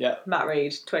 arms. Yeah. Matt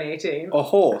Reid, 2018. A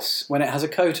horse, when it has a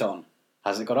coat on,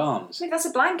 hasn't got arms. I think that's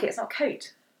a blanket. It's not a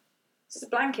coat. It's just a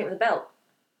blanket with a belt.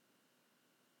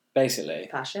 Basically.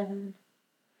 Fashion.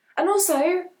 And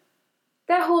also,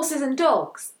 they're horses and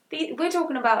dogs. We're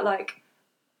talking about, like,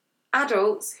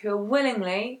 adults who are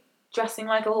willingly dressing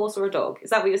like a horse or a dog. Is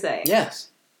that what you're saying?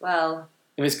 Yes. Well...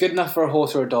 If it's good enough for a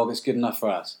horse or a dog, it's good enough for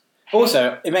us.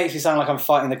 Also, it makes me sound like I'm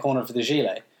fighting the corner for the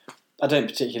gilet. I don't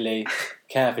particularly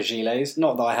care for gilets.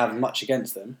 Not that I have much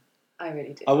against them. I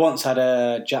really do. I once had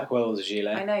a Jack Wells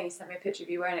gilet. I know, you sent me a picture of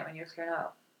you wearing it when you were throwing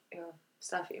out your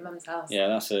stuff at your mum's house. Yeah,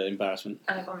 that's an embarrassment.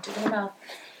 And I vomited in my mouth.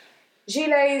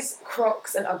 Gilets,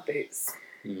 Crocs and Ugg boots.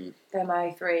 They're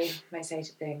my 3 most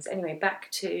hated things. Anyway,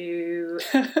 back to...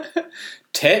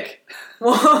 Tick.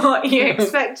 What you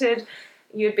expected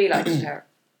you'd be like a parent.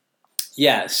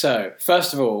 Yeah, so,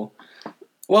 first of all,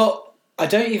 well, I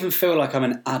don't even feel like I'm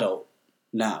an adult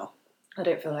now. I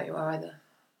don't feel like you are either.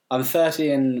 I'm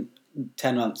 30 in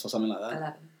 10 months or something like that.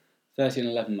 11. 30 in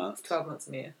 11 months. 12 months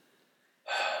in a year.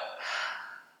 I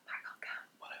can't count.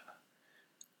 Whatever.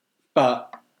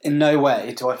 But in no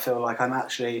way do I feel like I'm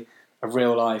actually a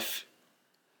real life...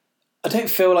 I don't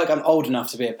feel like I'm old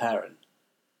enough to be a parent.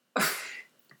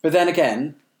 But then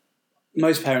again...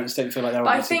 Most parents don't feel like they're.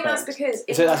 But I think that's because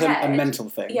that's a mental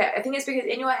thing. Yeah, I think it's because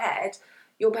in your head,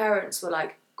 your parents were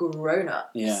like grown-ups.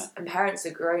 Yeah. And parents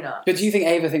are grown-ups. But do you think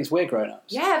Ava thinks we're grown-ups?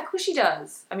 Yeah, of course she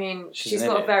does. I mean, she's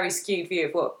got a very skewed view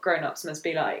of what grown-ups must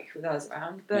be like with us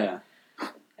around. But yeah.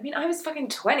 I mean, I was fucking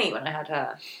 20 when I had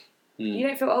her. You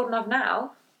don't feel old enough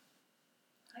now.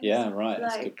 Yeah, right.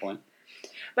 That's a good point.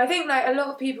 But I think like a lot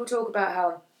of people talk about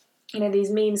how, you know, these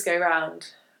memes go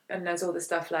around, and there's all this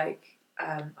stuff like.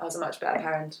 I was a much better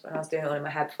parent when I was doing it all in my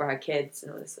head before I had kids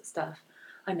and all this sort of stuff.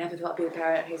 I never thought I'd be a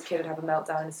parent whose kid would have a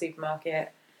meltdown in the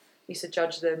supermarket. Used to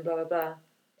judge them, blah, blah, blah.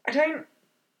 I don't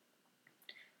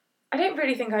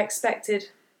really think I expected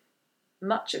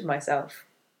much of myself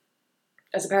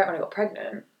as a parent when I got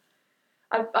pregnant.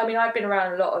 I mean, I've been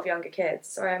around a lot of younger kids.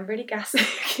 Sorry, I'm really gassy.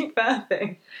 I keep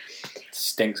burping.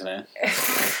 Stinks in here.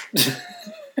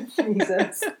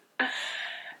 Jesus.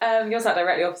 You're sat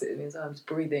directly opposite of me, so I'm just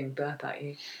breathing burp at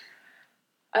you.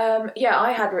 Yeah,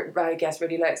 I had, I guess,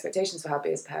 really low expectations for how to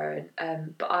be as a parent,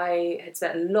 but I had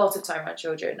spent a lot of time around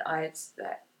children. I've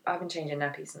been changing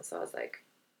nappies since I was like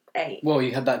 8. Well,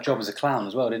 you had that job as a clown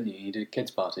as well, didn't you? You did kids'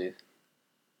 parties.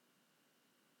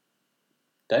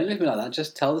 Don't leave me like that,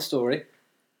 just tell the story.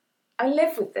 I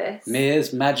live with this.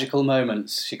 Mia's magical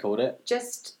moments, she called it.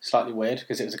 Just... Slightly weird,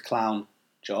 because it was a clown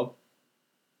job.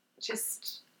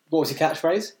 Just... What was your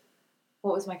catchphrase?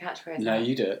 What was my catchphrase? No,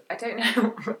 you do it. I don't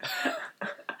know.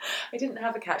 I didn't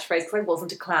have a catchphrase because I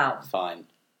wasn't a clown. Fine.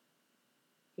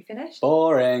 You finished?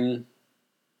 Boring.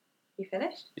 You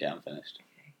finished? Yeah, I'm finished.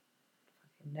 Okay.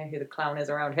 I know who the clown is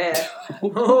around here.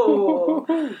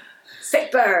 Oh,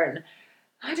 sick burn.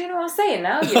 I don't know what I'm saying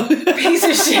now, you piece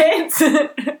of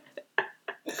shit.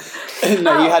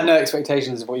 No, you had no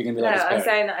expectations of what you're going to be like as a parent. I'm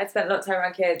saying that I'd spent a lot of time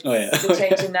around kids. Oh, yeah.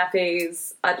 Changing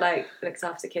nappies. I'd looked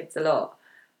after kids a lot.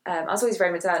 I was always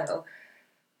very maternal.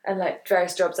 And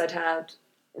various jobs I'd had,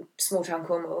 small town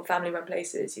Cornwall, family run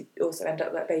places, you also end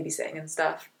up babysitting and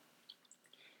stuff.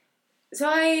 So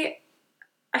I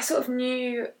sort of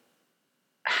knew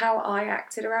how I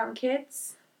acted around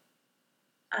kids.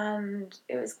 And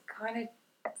it was kind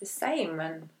of the same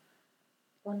when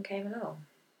one came along.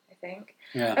 I think.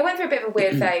 Yeah. I went through a bit of a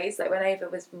weird phase, when Ava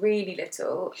was really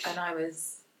little and I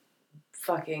was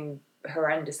fucking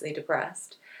horrendously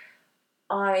depressed.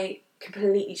 I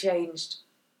completely changed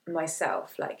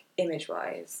myself,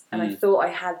 image-wise, and I thought I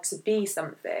had to be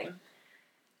something.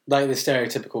 Like the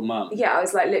stereotypical mum. Yeah, I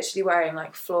was literally wearing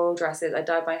floral dresses. I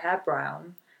dyed my hair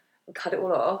brown and cut it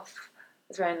all off. I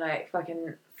was wearing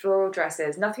fucking floral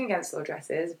dresses. Nothing against floral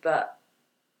dresses, but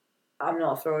I'm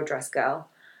not a floral dress girl.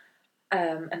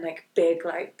 And big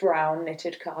brown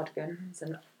knitted cardigans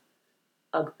and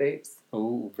Ugg boots.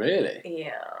 Oh, really?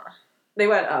 Yeah. They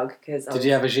weren't Ugg because Did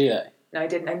you have a gilet? No, I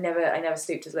didn't. I never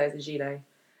stooped as low as a gilet.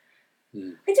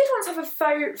 Hmm. I did once have a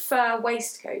faux fur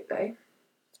waistcoat though.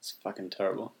 It's fucking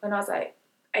terrible. When I was like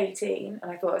 18,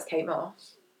 and I thought it was Kate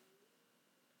Moss.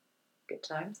 Good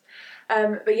times.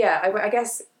 But yeah, I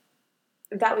guess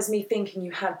that was me thinking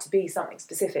you had to be something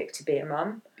specific to be a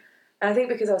mum. And I think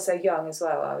because I was so young as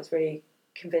well, I was really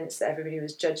convinced that everybody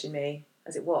was judging me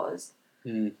as it was.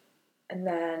 Mm. And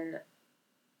then,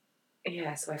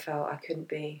 yeah, so I felt I couldn't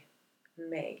be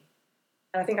me.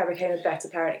 And I think I became a better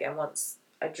parent again once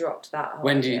I dropped that whole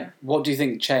idea. What do you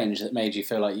think changed that made you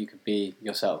feel like you could be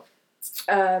yourself?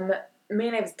 Me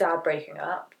and Ava's dad breaking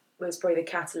up was probably the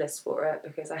catalyst for it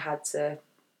because I had to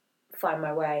find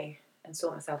my way and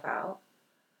sort myself out.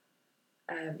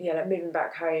 Like moving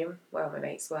back home where all my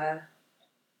mates were.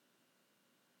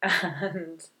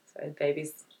 And so the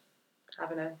baby's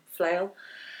having a flail.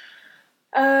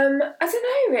 I don't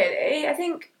know really. I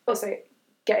think also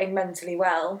getting mentally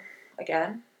well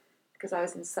again because I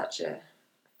was in such a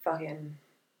fucking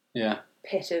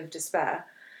pit of despair.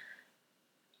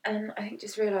 And I think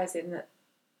just realising that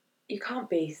you can't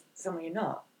be someone you're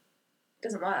not. It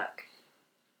doesn't work.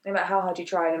 No matter how hard you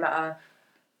try, no matter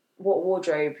what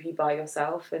wardrobe you buy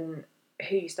yourself and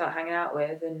who you start hanging out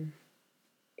with and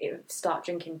start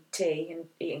drinking tea and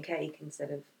eating cake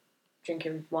instead of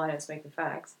drinking wine and smoking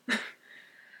fags.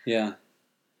 Yeah.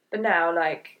 But now,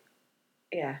 like,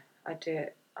 yeah, I do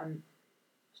it.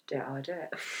 Just do it how I do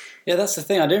it. Yeah, that's the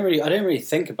thing. I don't really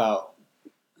think about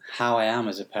how I am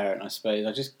as a parent, I suppose.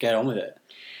 I just get on with it.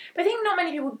 But I think not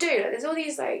many people do. Like, there's all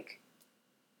these, like,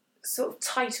 sort of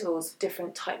titles of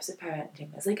different types of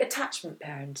parenting. There's, like, attachment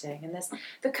parenting, and there's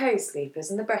the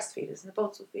co-sleepers, and the breastfeeders, and the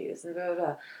bottle feeders, and blah, blah,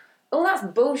 blah. All that's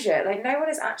bullshit. Like, no one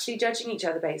is actually judging each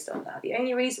other based on that. The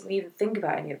only reason we even think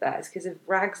about any of that is because of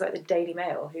rags like the Daily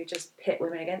Mail, who just pit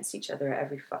women against each other at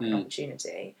every fucking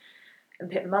opportunity. And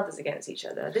pit mothers against each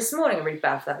other. This morning I read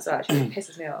bad for that as well, actually. It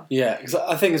pisses me off. Yeah, because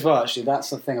I think as well, actually, that's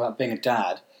the thing about being a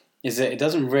dad, is that it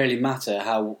doesn't really matter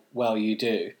how well you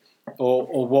do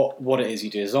or what it is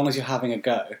you do. As long as you're having a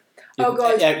go,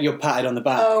 you're patted on the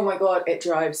back. Oh my God, it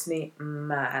drives me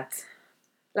mad.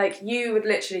 Like, you would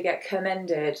literally get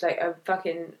commended, like a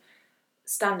fucking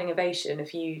standing ovation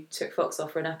if you took Fox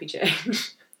off for a nappy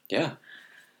change. Yeah.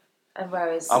 And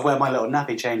whereas... I wear my little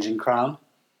nappy changing crown.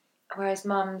 Whereas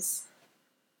mums...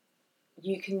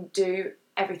 you can do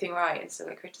everything right and still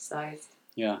get criticised.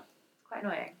 Yeah. It's quite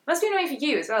annoying. Must be annoying for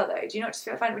you as well, though. Do you not just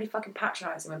find it really fucking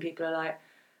patronising when people are like,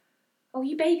 oh, are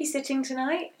you babysitting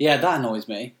tonight? Yeah, that annoys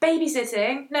me.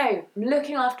 Babysitting? No, I'm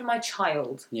looking after my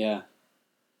child. Yeah.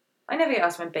 I never get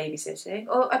asked when I'm babysitting.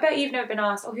 Or I bet you've never been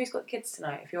asked, oh, who's got the kids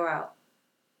tonight if you're out?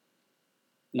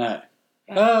 No.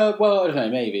 Yeah. Well, I don't know,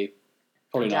 maybe.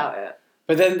 Probably not. Doubt it.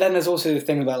 But then there's also the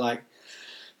thing about, like,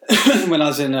 when I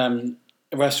was in... a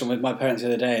restaurant with my parents the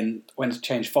other day and went to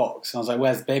change Fox. And I was like,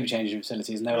 where's the baby changing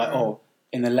facilities? And they were like, oh,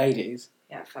 in the ladies.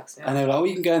 Yeah, it fucks me up. And they were like, oh,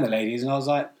 you can go in the ladies. And I was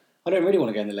like, I don't really want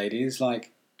to go in the ladies.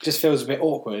 Like, it just feels a bit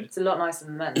awkward. It's a lot nicer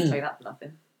than the men's, I'll tell you that for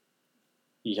nothing.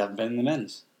 You haven't been in the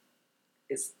men's.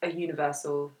 It's a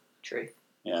universal truth.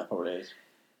 Yeah, it probably is.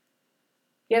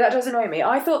 Yeah, that does annoy me.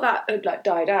 I thought that had, like,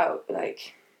 died out.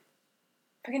 Like,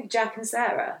 fucking Jack and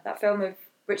Sarah, that film with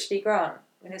Richard E. Grant,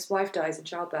 when his wife dies in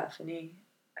childbirth and he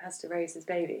has to raise his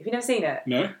baby. Have you never seen it?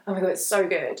 No. Oh my God, it's so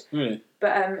good. Really?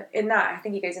 But in that, I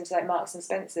think he goes into like Marks and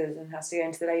Spencer's and has to go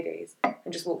into the ladies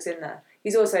and just walks in there.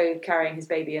 He's also carrying his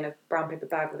baby in a brown paper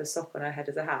bag with a sock on her head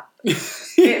as a hat.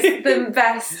 It's the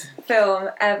best film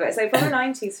ever. It's like from a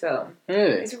 90s film.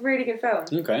 Really? It's a really good film.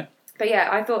 Okay. But yeah,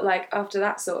 I thought like after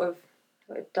that sort of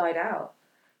it died out.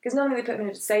 Because normally they put him in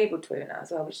a disabled toilet now as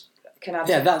well, which can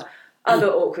add other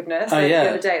awkwardness. Like the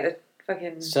other day at the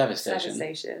fucking service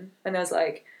station. And there was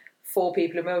like 4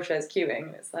 people in wheelchairs queuing,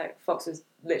 and it's like Fox was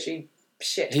literally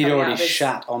shit. He'd already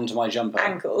shat onto my jumper.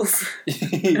 Ankles.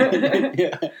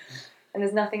 Yeah. And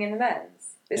there's nothing in the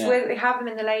men's. It's weird that they have them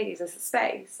in the ladies as a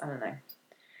space. I don't know.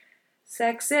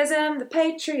 Sexism, the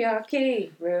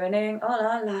patriarchy, ruining all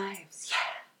our lives.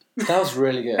 Yeah. That was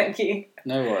really good. Thank you.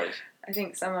 No worries. I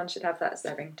think someone should have that as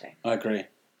their ringtone. I agree.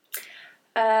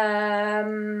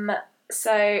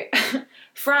 So,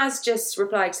 Fraz just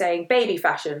replied saying, baby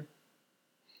fashion.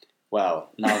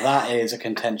 Well, now that is a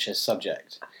contentious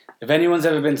subject. If anyone's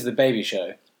ever been to the baby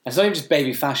show, it's not even just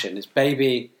baby fashion, it's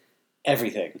baby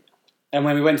everything. And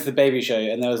when we went to the baby show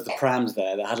and there was the prams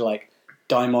there that had like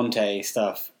Diamante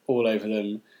stuff all over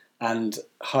them and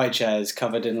high chairs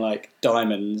covered in like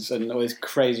diamonds and all this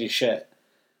crazy shit.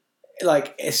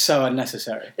 like, it's so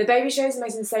unnecessary. The baby show is the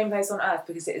most insane place on earth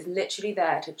because it is literally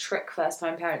there to trick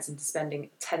first-time parents into spending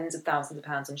tens of thousands of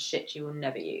pounds on shit you will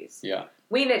never use. Yeah.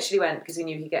 We literally went because we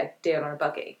knew we could get a deal on a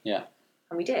buggy. Yeah.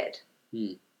 And we did. Mm.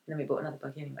 And then we bought another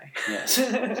buggy anyway. Yes.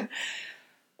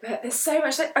 But there's so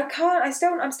much that I'm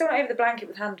still not over the blanket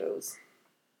with handles.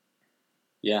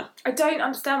 Yeah. I don't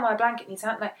understand why a blanket needs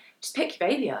handles. Like, just pick your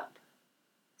baby up.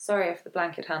 Sorry if the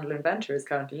blanket handle inventor is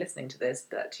currently listening to this,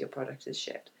 but your product is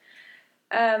shit.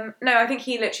 No, I think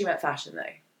he literally meant fashion though.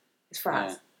 It's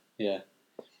frass. Yeah.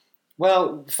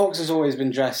 Well, Fox has always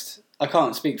been dressed. I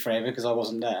can't speak for Ava because I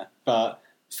wasn't there, but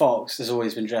Fox has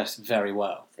always been dressed very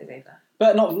well. Says Ava.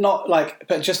 But not like,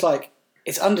 but just like,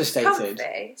 it's understated.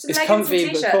 Comfy. It's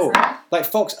comfy but cool. Like,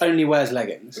 Fox only wears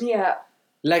leggings. Yeah.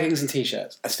 Leggings and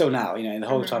t-shirts. Still now, the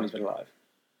whole time he's been alive.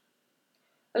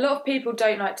 A lot of people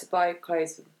don't like to buy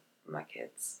clothes for my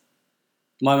kids.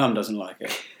 My mum doesn't like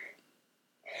it.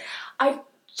 I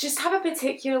just have a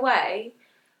particular way,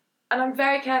 and I'm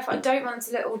very careful. I don't want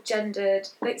a little gendered.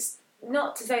 It's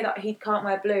not to say that he can't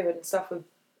wear blue and stuff with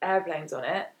airplanes on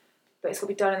it, but it's got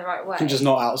to be done in the right way. And just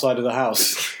not outside of the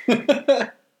house.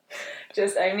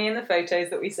 Just only in the photos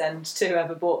that we send to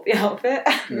whoever bought the outfit,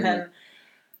 and then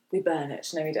we burn it.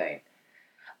 No, we don't.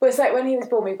 But it's like when he was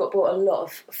born, we bought a lot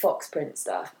of Fox print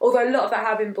stuff. Although a lot of that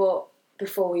had been bought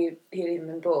before he had even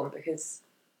been born, because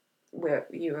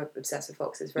you were obsessed with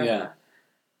foxes forever. Yeah.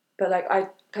 But like, I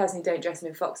personally don't dress him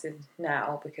in foxes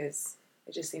now because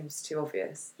it just seems too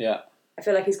obvious. Yeah. I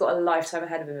feel like he's got a lifetime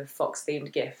ahead of him of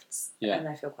fox-themed gifts, and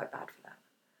I feel quite bad for that.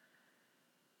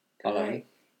 I'll have him.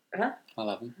 Huh? I'll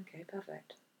have him. Okay,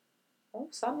 perfect. Oh,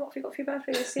 son, what have you got for your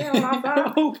birthday this year? I'll have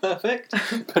that. Oh, perfect.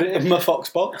 Put it in my Fox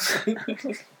box.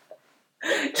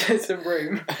 Just a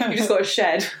room. You just got a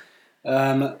shed.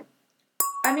 I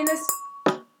mean,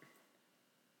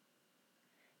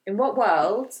 in what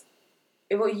world,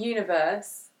 in what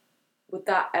universe would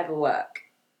that ever work?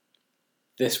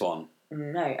 This one.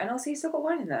 No. And also, you still got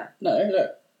wine in there. No,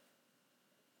 look.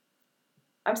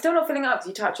 I'm still not filling it up because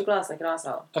you tapped your glass like an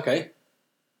arsehole. Okay.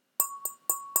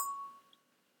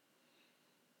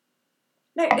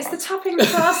 No, it's the tapping the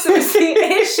glass that was the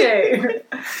issue.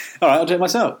 All right, I'll do it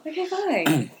myself. Okay,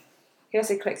 fine. He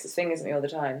also clicks his fingers at me all the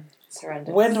time. It's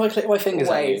horrendous. When do I click my fingers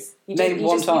Always. at you? Name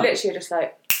one time. You literally are just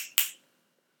like,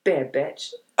 beer,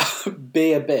 bitch.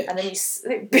 Be a bitch. And then you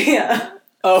like, beer.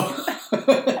 Oh.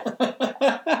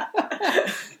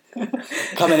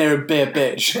 Come in here and be a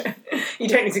bitch. You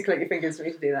don't need to click your fingers for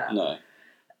me to do that. No.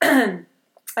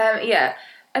 Yeah.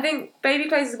 I think baby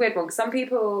clothes is a weird one because some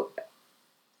people...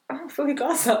 Oh, fill your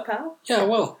glass up, pal. Yeah,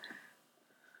 well.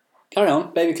 Carry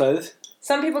on. Baby clothes.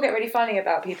 Some people get really funny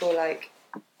about people, like,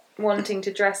 wanting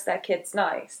to dress their kids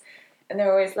nice. And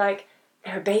they're always like,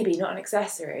 they're a baby, not an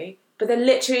accessory. But they're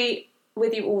literally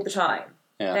with you all the time.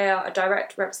 Yeah. They are a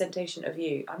direct representation of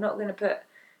you. I'm not going to put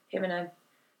him in a...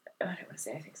 I don't want to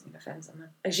say anything, something offends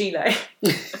someone. A gilet.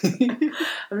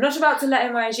 I'm not about to let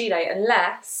him wear a gilet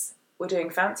unless we're doing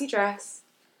fancy dress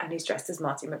and he's dressed as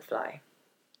Marty McFly.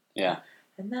 Yeah.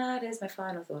 And that is my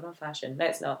final thought on fashion. No,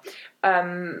 it's not.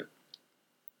 Well,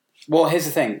 here's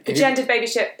the thing. The gendered baby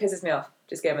shit pisses me off.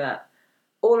 Just give me that.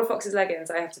 All of Fox's leggings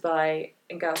I have to buy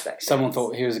in girls' sections. Someone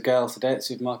thought he was a girl today at the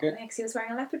supermarket. Yeah, because he was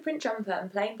wearing a leopard print jumper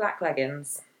and plain black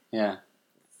leggings. Yeah.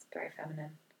 It's very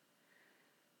feminine.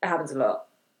 It happens a lot.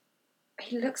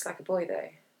 He looks like a boy, though.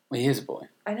 Well, he is a boy.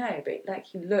 I know, but like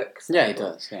he looks like Yeah, a he boy.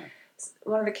 does, yeah.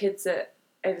 One of the kids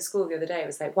over school the other day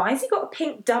was like, why has he got a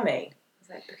pink dummy? I was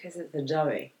like, because it's a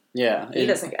dummy. Yeah. He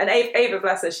doesn't... And Ava,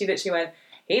 bless her, she literally went,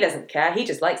 he doesn't care, he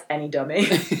just likes any dummy.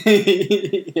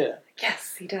 Yeah.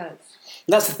 Yes, he does.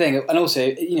 That's the thing. And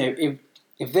also,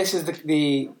 if this is this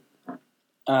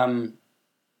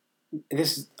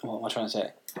is... What am I trying to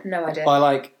say? No idea. By,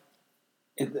 like...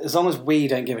 As long as we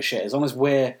don't give a shit, as long as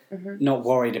we're Mm-hmm. not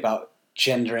worried about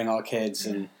gendering our kids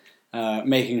and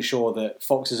making sure that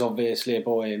Fox is obviously a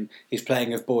boy and he's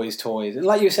playing with boys' toys. And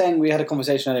like you were saying, we had a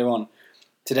conversation earlier on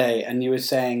today, and you were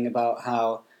saying about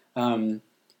how,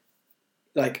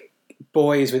 like,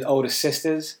 boys with older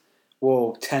sisters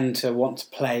will tend to want to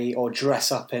play or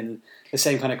dress up in the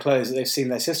same kind of clothes that they've seen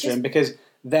their sister in because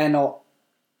they're not...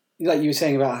 Like you were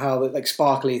saying about how like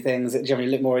sparkly things that generally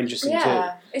look more interesting too.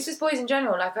 Yeah, it's just boys in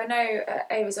general. Like I know at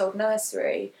Ava's old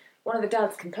nursery, one of the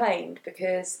dads complained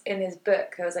because in his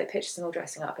book there was like pictures of them all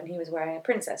dressing up and he was wearing a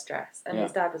princess dress. And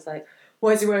his dad was like,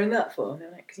 why is he wearing that for? And they're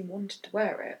like, because he wanted to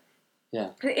wear it. Yeah.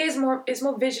 And it's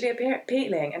more visually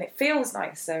appealing and it feels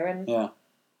nicer. And,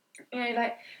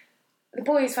 like the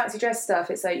boys' fancy dress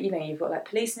stuff, it's like, you've got like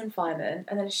policemen, firemen,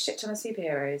 and then a shit ton of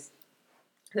superheroes.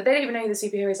 That they don't even know who the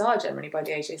superheroes are generally by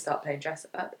the age they start playing dress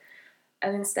up.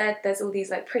 And instead there's all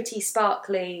these like pretty,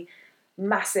 sparkly,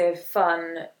 massive,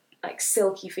 fun, like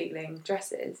silky feeling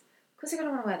dresses. Of course they're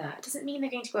going to want to wear that. It doesn't mean they're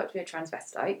going to go up to be a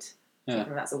transvestite. I don't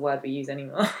think that's a word we use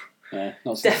anymore. Yeah,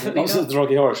 not Definitely since the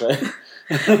Rocky Horror Show.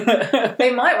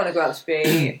 They might want to go up to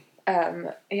be,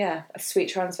 a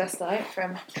sweet transvestite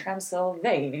from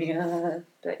Transylvania.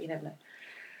 But you never know.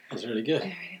 That's really good. I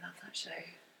really love that show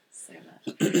so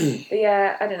much. But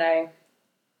yeah, I don't know.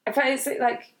 I find it's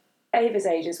like Ava's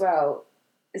age as well.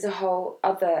 There's a whole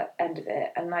other end of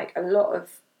it, and like a lot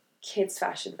of kids'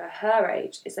 fashion for her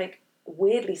age is like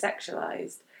weirdly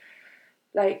sexualized.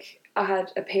 Like I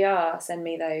had a PR send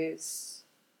me those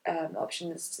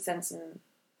options to send some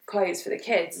clothes for the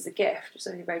kids as a gift, which was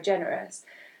something very generous.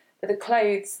 But the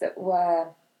clothes that were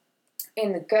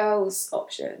in the girls'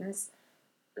 options,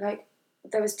 like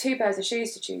there was 2 pairs of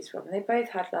shoes to choose from, and they both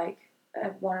had like a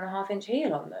 1.5-inch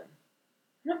heel on them.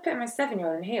 I'm not putting my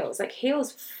 7-year-old in heels. Like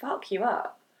heels fuck you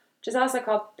up. Just ask like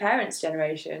our parents'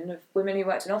 generation of women who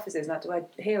worked in offices and had to wear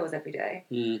heels every day.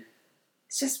 Mm.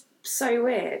 It's just so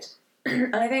weird.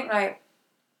 And I think like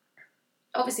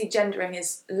obviously gendering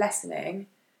is lessening.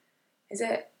 Is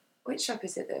it? Which shop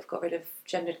is it that have got rid of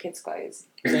gendered kids' clothes?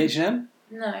 Is it H&M?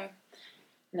 No,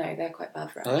 they're quite bad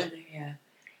for Are they? actually. Yeah.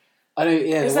 I know.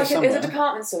 Yeah, It's there like was a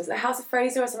department store. Is it House of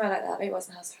Fraser or somewhere like that? Maybe it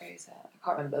wasn't House of Fraser. I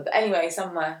can't remember. But anyway,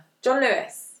 somewhere. John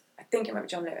Lewis. I think it might be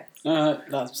John Lewis.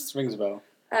 That rings a bell.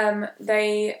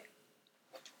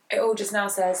 It all just now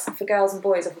says for girls and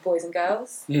boys or for boys and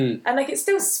girls. Mm. And like it's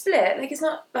still split. Like it's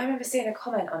not. I remember seeing a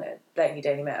comment on it, like the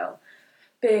Daily Mail,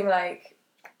 being like,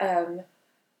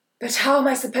 "But how am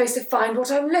I supposed to find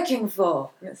what I'm looking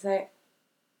for?" And it's like,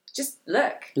 just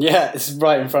look. Yeah, it's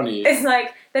right in front of you. It's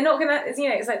like they're not gonna.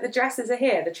 It's like the dresses are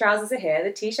here, the trousers are here,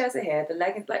 the t-shirts are here, the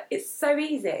leggings. Like it's so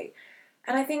easy.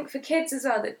 And I think for kids as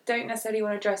well that don't necessarily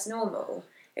want to dress normal,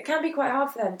 it can be quite hard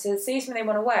for them to see something they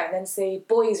want to wear and then see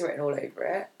boys written all over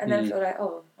it and then feel like,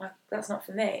 oh, that's not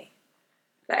for me.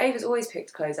 Like Ava's always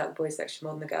picked clothes out of the boys section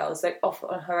more than the girls, like off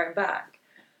on her own back.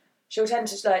 She'll tend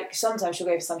to like, sometimes she'll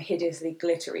go for some hideously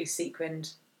glittery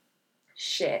sequined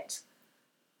shit.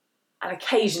 And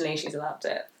occasionally she's allowed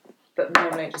it. But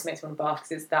normally it just makes me want to barf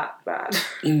because it's that bad.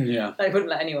 Yeah. I wouldn't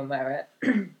let anyone wear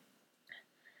it.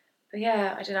 But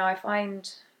yeah, I don't know, I find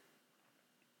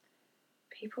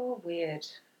people are weird.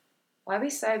 Why are we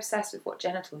so obsessed with what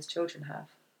genitals children have?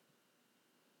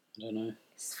 I don't know.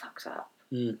 It's fucked up.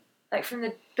 Mm. Like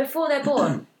before they're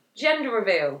born, gender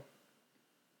reveal. What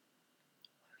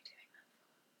are we doing that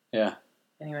for? Yeah.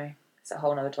 Anyway, it's a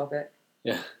whole nother topic.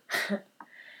 Yeah.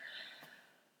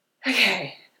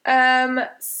 Okay.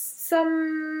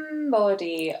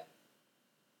 Somebody.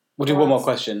 We'll do one more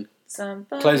question.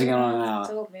 Somebody Closing in on an hour.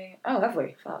 told me. Oh, have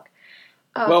we? Fuck.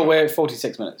 Oh, Well, okay. we're at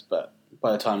 46 minutes, but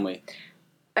by the time we...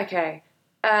 Okay.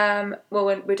 Well,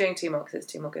 we're doing 2 more because there's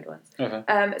 2 more good ones. Okay.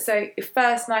 So your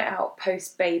first night out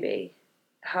post baby,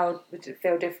 how would it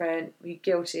feel different? Were you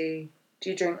guilty? Did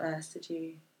you drink less? Did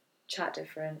you chat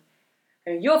different?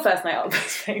 I mean, your first night out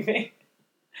post baby.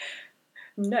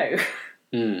 No.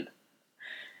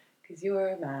 Because you're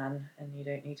a man and you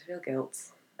don't need to feel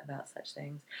guilt about such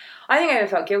things. I think I ever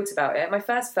felt guilt about it. My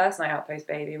first night out post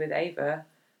baby with Ava,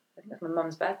 I think it was my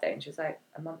mum's birthday and she was like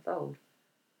a month old.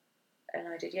 And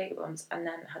I did Jaeger bombs and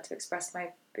then had to express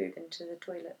my boob into the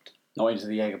toilet. Not into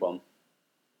the Jaeger bomb.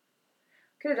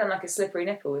 Could have done like a slippery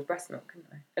nipple with breast milk, couldn't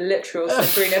I? A literal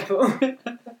slippery nipple.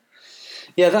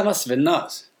 Yeah, that must have been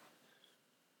nuts.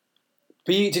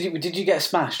 But did you get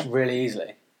smashed really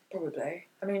easily? Probably.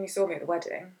 I mean, you saw me at the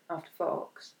wedding after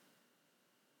Fox.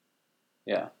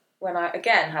 Yeah. When I,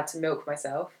 again, had to milk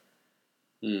myself.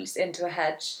 Mm. Just into a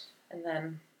hedge. And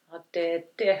then our dear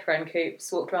friend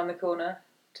Coops walked around the corner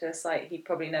to a sight he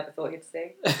probably never thought he'd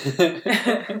see.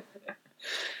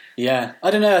 Yeah.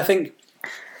 I don't know, I think...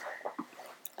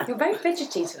 You're very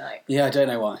fidgety tonight. Yeah, I don't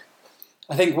know why.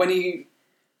 I think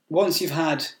once you've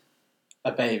had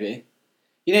a baby...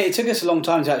 You know, it took us a long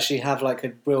time to actually have like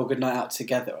a real good night out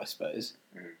together, I suppose.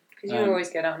 Because you were always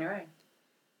going out on your own.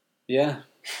 Yeah.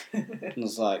 I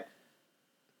was like,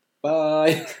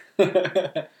 bye.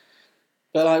 But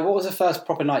like, what was the first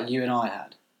proper night you and I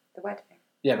had? The wedding.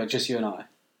 Yeah, but just you and I. I'm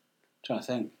trying to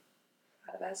think.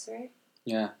 Anniversary.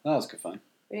 Yeah, that was good fun.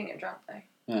 We didn't get drunk though.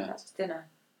 Yeah. That's just dinner.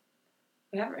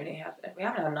 We haven't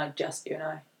had a night just you and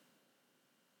I.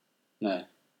 No.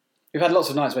 We've had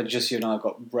lots of nights where just you and I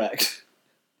got wrecked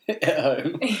at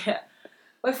home. Yeah.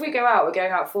 Well, if we go out, we're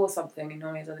going out for something and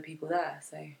normally there's other people there,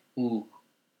 so...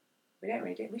 We don't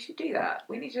really do. We should do that.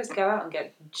 We need to just go out and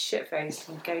get shit faced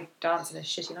and go dance in a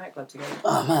shitty nightclub together.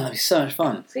 Oh man, that'd be so much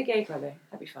fun. Let's go gay clubbing.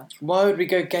 That'd be fun. Why would we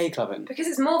go gay clubbing? Because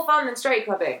it's more fun than straight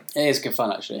clubbing. It is good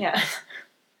fun, actually. Yeah.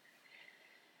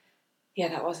 Yeah,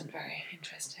 that wasn't very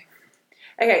interesting.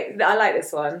 Okay, I like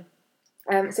this one.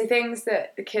 So things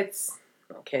that the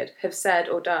have said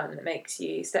or done that makes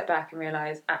you step back and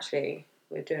realise, actually,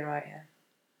 we're doing right here.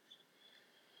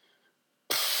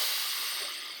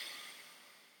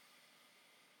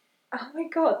 Oh my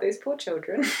god, those poor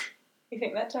children. You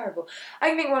think they're terrible.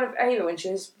 I think one of Ava, when she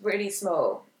was really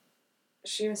small,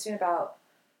 she must have been about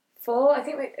 4. I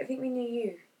think we knew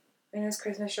you when it was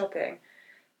Christmas shopping.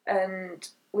 And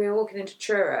we were walking into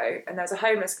Truro, and there was a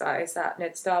homeless guy sat near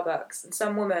the Starbucks, and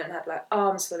some woman had like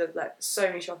arms full of like so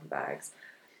many shopping bags,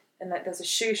 and like there was a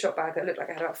shoe shop bag that looked like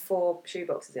it had about 4 shoe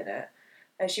boxes in it.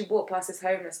 And she walked past this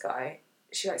homeless guy.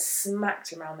 She like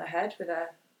smacked him around the head with a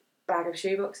bag of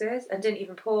shoe boxes, and didn't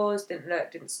even pause, didn't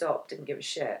look, didn't stop, didn't give a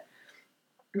shit.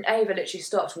 And Ava literally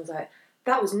stopped and was like,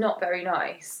 "That was not very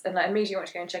nice," and like immediately went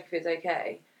to go and check if he was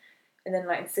okay, and then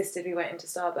like insisted we went into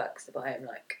Starbucks to buy him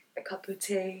like a cup of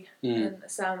tea and a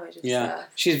sandwich and stuff.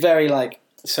 She's very like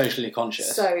socially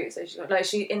conscious. So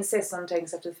she insists on taking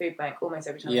stuff to the food bank almost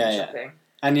every time we're shopping.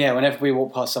 And whenever we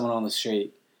walk past someone on the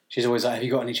street, she's always like, "Have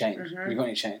you got any change? Mm-hmm. Have you got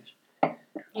any change?"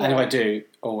 Yeah. And if I do,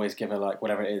 always give her like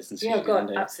whatever it is. And yeah,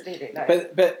 God, absolutely.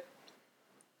 Like. But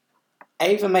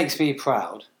Ava makes me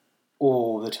proud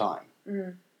all the time.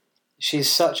 Mm. She's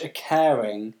such a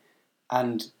caring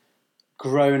and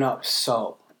grown-up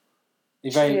soul. She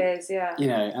is, yeah. You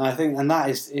know, and I think, and that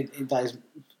is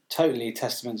totally a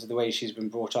testament to the way she's been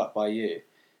brought up by you,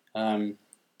 and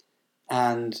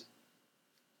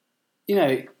you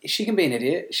know, she can be an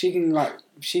idiot. She can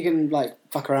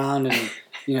fuck around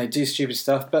and do stupid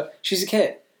stuff, but she's a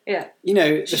kid. Yeah. You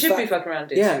know, she should be fucking around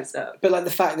doing stupid stuff. But like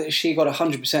the fact that she got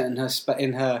 100%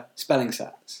 in her spelling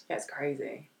stats. That's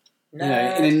crazy. No. You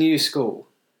know, in a new school.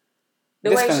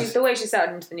 The way she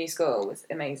started into the new school was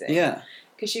amazing. Yeah.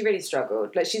 Because she really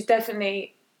struggled. Like, she's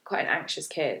definitely quite an anxious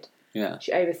kid. Yeah.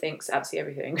 She overthinks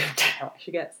absolutely everything. I don't know how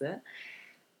she gets it.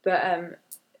 But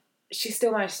she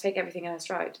still managed to take everything in her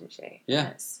stride, didn't she? Yeah. And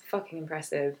it's fucking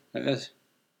impressive. It is.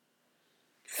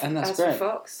 And that's As great. for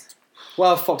Fox?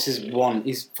 Well, Fox is 1.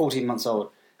 He's 14 months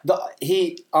old.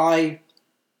 I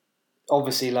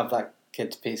obviously love that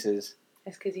kid to pieces.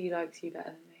 It's because he likes you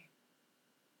better than me.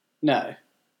 No.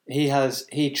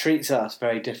 He treats us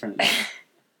very differently.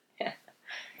 Yeah.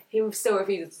 He still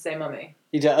refuses to say mummy.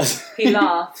 He does. He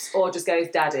laughs or just goes,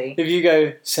 daddy. If you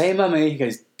go, say mummy, he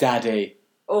goes, daddy.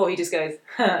 Or he just goes,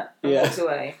 huh, and walks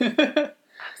away. Absolute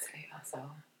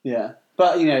asshole. Yeah.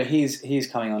 But, he's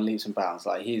coming on leaps and bounds.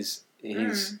 Like, he's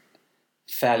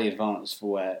fairly advanced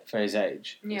for his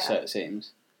age, so it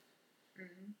seems.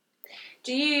 Mm.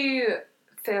 Do you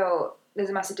feel there's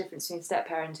a massive difference between step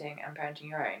parenting and parenting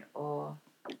your own? Or,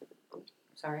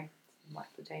 sorry, whack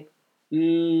the table.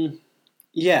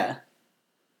 Yeah,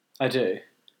 I do.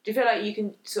 Do you feel like you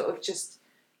can sort of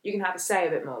you can have a say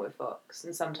a bit more with Fox,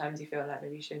 and sometimes you feel like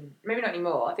maybe you shouldn't? Maybe not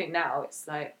anymore. I think now it's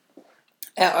like...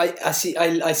 I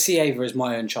see Ava as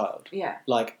my own child. Yeah.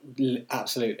 Like,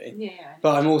 absolutely. Yeah.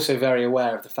 But I'm also very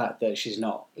aware of the fact that she's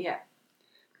not. Yeah.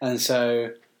 And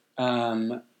so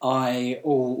I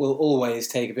will always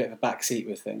take a bit of a back seat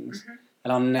with things. Mm-hmm.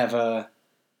 And I'll never...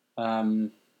 I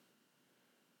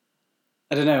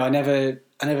don't know, I never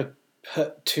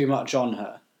put too much on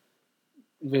her.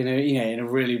 In a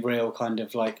really real kind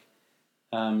of like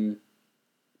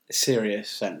serious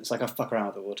sense. Like I fuck around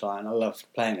with her all the time. I love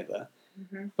playing with her.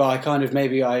 Mm-hmm. But I kind of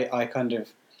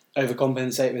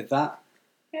overcompensate with that.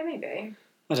 Yeah, maybe.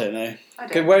 I don't know.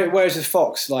 Whereas with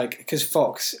Fox, like, because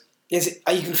Fox you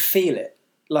can feel it.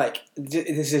 Like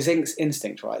there's this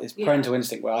instinct, right? This parental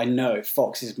instinct where I know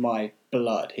Fox is my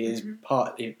blood. He is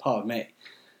part of me,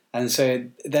 and so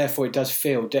therefore it does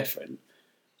feel different.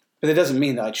 But it doesn't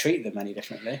mean that I treat them any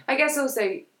differently. I guess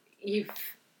also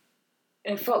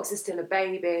Fox is still a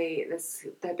baby.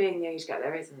 There being the age gap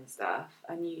there is and stuff,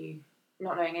 and you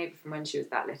not knowing Ava from when she was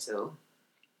that little,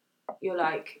 you're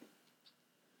like.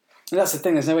 And that's the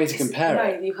thing. There's no way to compare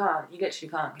it. No, you can't. You literally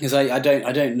can't. Because I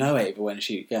don't know Ava when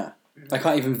she I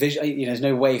can't even there's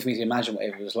no way for me to imagine what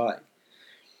Ava was like.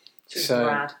 She was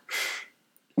rad.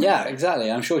 Yeah,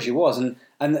 exactly. I'm sure she was, and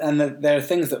there are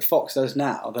things that Fox does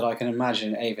now that I can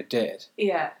imagine Ava did.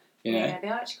 Yeah. Yeah, they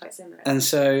are actually quite similar. And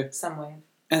so some way.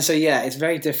 And so it's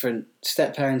very different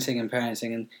step parenting and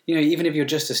parenting, and even if you're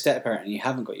just a step parent and you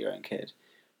haven't got your own kid,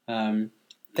 then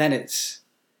it's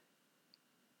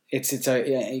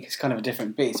kind of a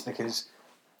different beast because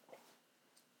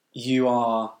you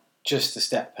are just a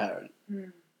step parent.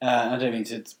 I don't mean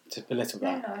to belittle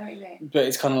No, that. I know what you mean. But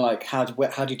it's kind of like, how do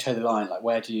you toe the line? Like,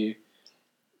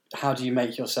 how do you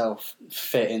make yourself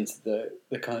fit into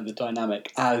the kind of the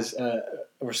dynamic as a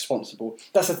responsible...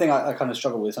 That's the thing I kind of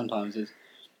struggle with sometimes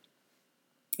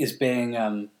is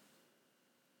being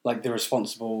like the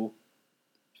responsible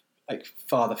like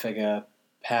father figure,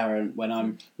 parent, when I'm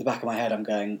in the back of my head I'm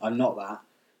going, I'm not that.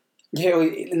 Yeah,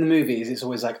 in the movies it's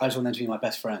always like, I just want them to be my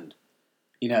best friend.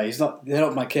 You know, they're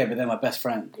not my kid, but they're my best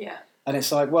friend. Yeah. And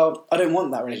it's like, well, I don't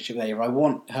want that relationship with Ava. I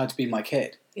want her to be my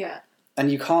kid. Yeah.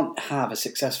 And you can't have a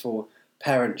successful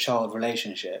parent-child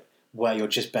relationship where you're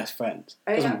just best friends.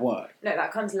 It doesn't work. No,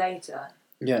 that comes later.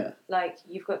 Yeah. Like,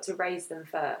 you've got to raise them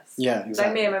first. Yeah, exactly.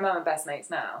 Like, me and my mum are best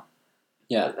mates now.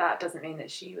 Yeah. But that doesn't mean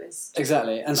that she was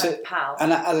exactly. And my pal.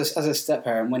 And as a step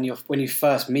parent, when you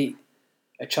first meet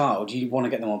a child, you want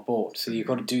to get them on board. So you've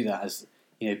got to do that as,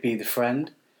 be the friend.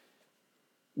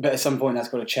 But at some point that's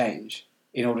got to change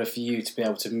in order for you to be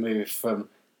able to move from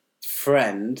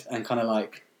friend and kind of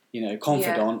like,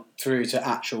 confidant through to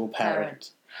actual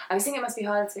parent. I was thinking it must be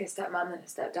harder to be a stepmom than a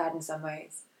stepdad in some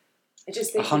ways. I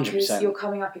just think 100%. because you're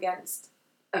coming up against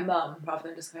a mum rather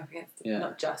than just coming up against,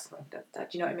 not just my dad.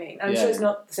 Do you know what I mean? And I'm sure it's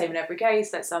not the same in every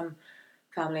case. Like some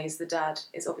families, the dad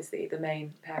is obviously the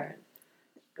main parent.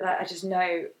 But I just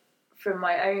know from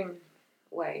my own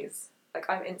ways, like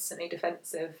I'm instantly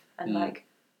defensive and like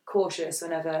cautious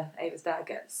whenever Ava's dad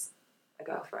gets a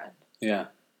girlfriend. Yeah.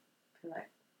 I'm like,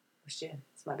 what's Jen?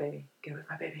 It's my baby. Go with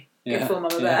my baby. Yeah. Go full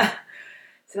mama bear.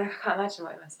 So like, I can't imagine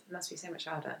what it must be so much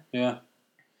harder. Yeah.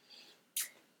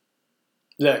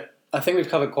 Look, I think we've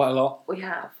covered quite a lot. We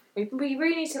have. We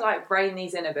really need to like rein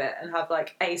these in a bit and have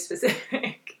like a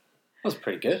specific. That was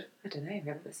pretty good. I don't know. We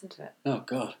haven't listened to it. Oh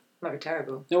God. Might be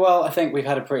terrible. Well, I think we've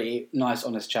had a pretty nice,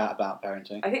 honest chat about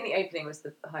parenting. I think the opening was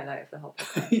the highlight of the whole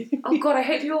podcast. Oh God, I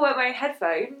hope people weren't wearing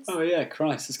headphones. Oh yeah,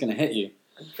 Christ, it's going to hit you.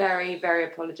 I'm very, very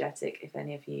apologetic if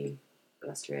any of you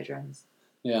lost your eardrums.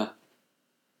 Yeah.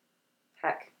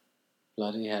 Heck.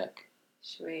 Bloody heck.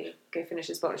 Should we go finish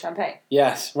this bottle of champagne?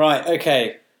 Yes, right,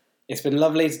 okay. It's been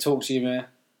lovely to talk to you, Mia.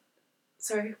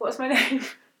 Sorry, what's my name?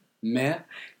 Mia?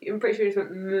 I'm pretty sure you just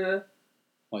went meh.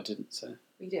 Oh, I didn't say.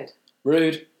 You did.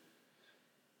 Rude.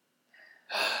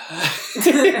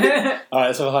 Alright,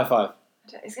 let's have a high five.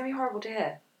 It's going to be horrible to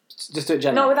hear. Just do it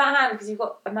gently. Not with that hand, because you've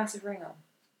got a massive ring on.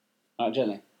 Alright,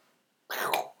 gently.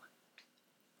 Well,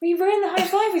 you ruined the high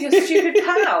five with your stupid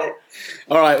pal.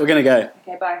 Alright, we're going to go.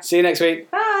 Okay, bye. See you next week.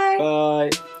 Bye. Bye.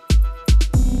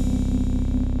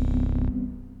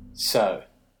 So,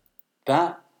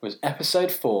 that was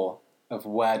episode 4 of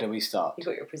Where Do We Start? You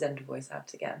got your presenter voice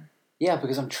out again. Yeah,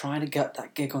 because I'm trying to get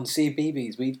that gig on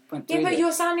CBeebies. We went through Yeah, but this.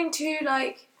 you're sounding too,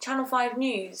 like, Channel 5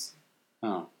 News.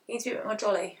 Oh, You need to be a bit more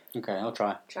jolly. okay, I'll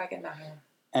try. Try again now. Hang on.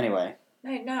 Anyway.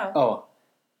 No. Oh,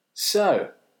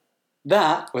 so,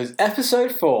 that was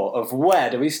episode 4 of Where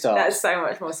Do We Start? That's so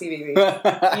much more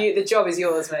CBB. The job is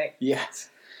yours, mate. Yes.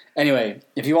 Anyway,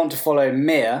 if you want to follow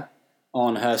Mia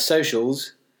on her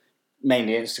socials,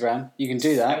 mainly Instagram, you can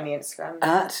do that. Only Instagram.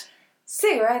 At?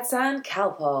 Cigarettes and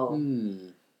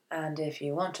Calpol. And if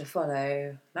you want to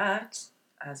follow Matt,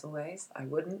 as always, I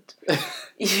wouldn't,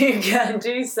 you can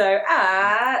do so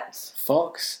at...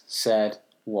 Fox Said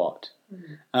What?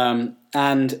 And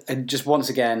just once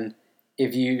again,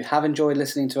 if you have enjoyed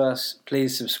listening to us,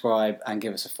 please subscribe and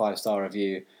give us a 5-star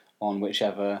review on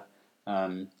whichever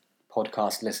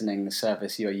podcast listening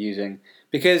service you're using,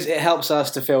 because it helps us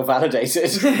to feel validated.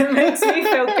 It makes me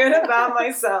feel good about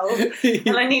myself,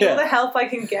 and I need all the help I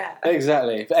can get.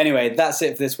 Exactly. But anyway, that's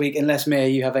it for this week. Unless, Mia,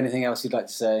 you have anything else you'd like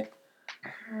to say?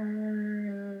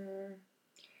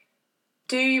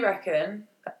 Do you reckon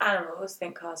that animals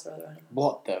think cars are other animals?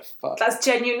 What the fuck? That's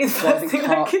genuinely the first thing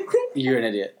I could think. You're an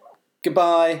idiot.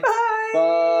 Goodbye.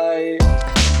 Bye.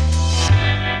 Bye.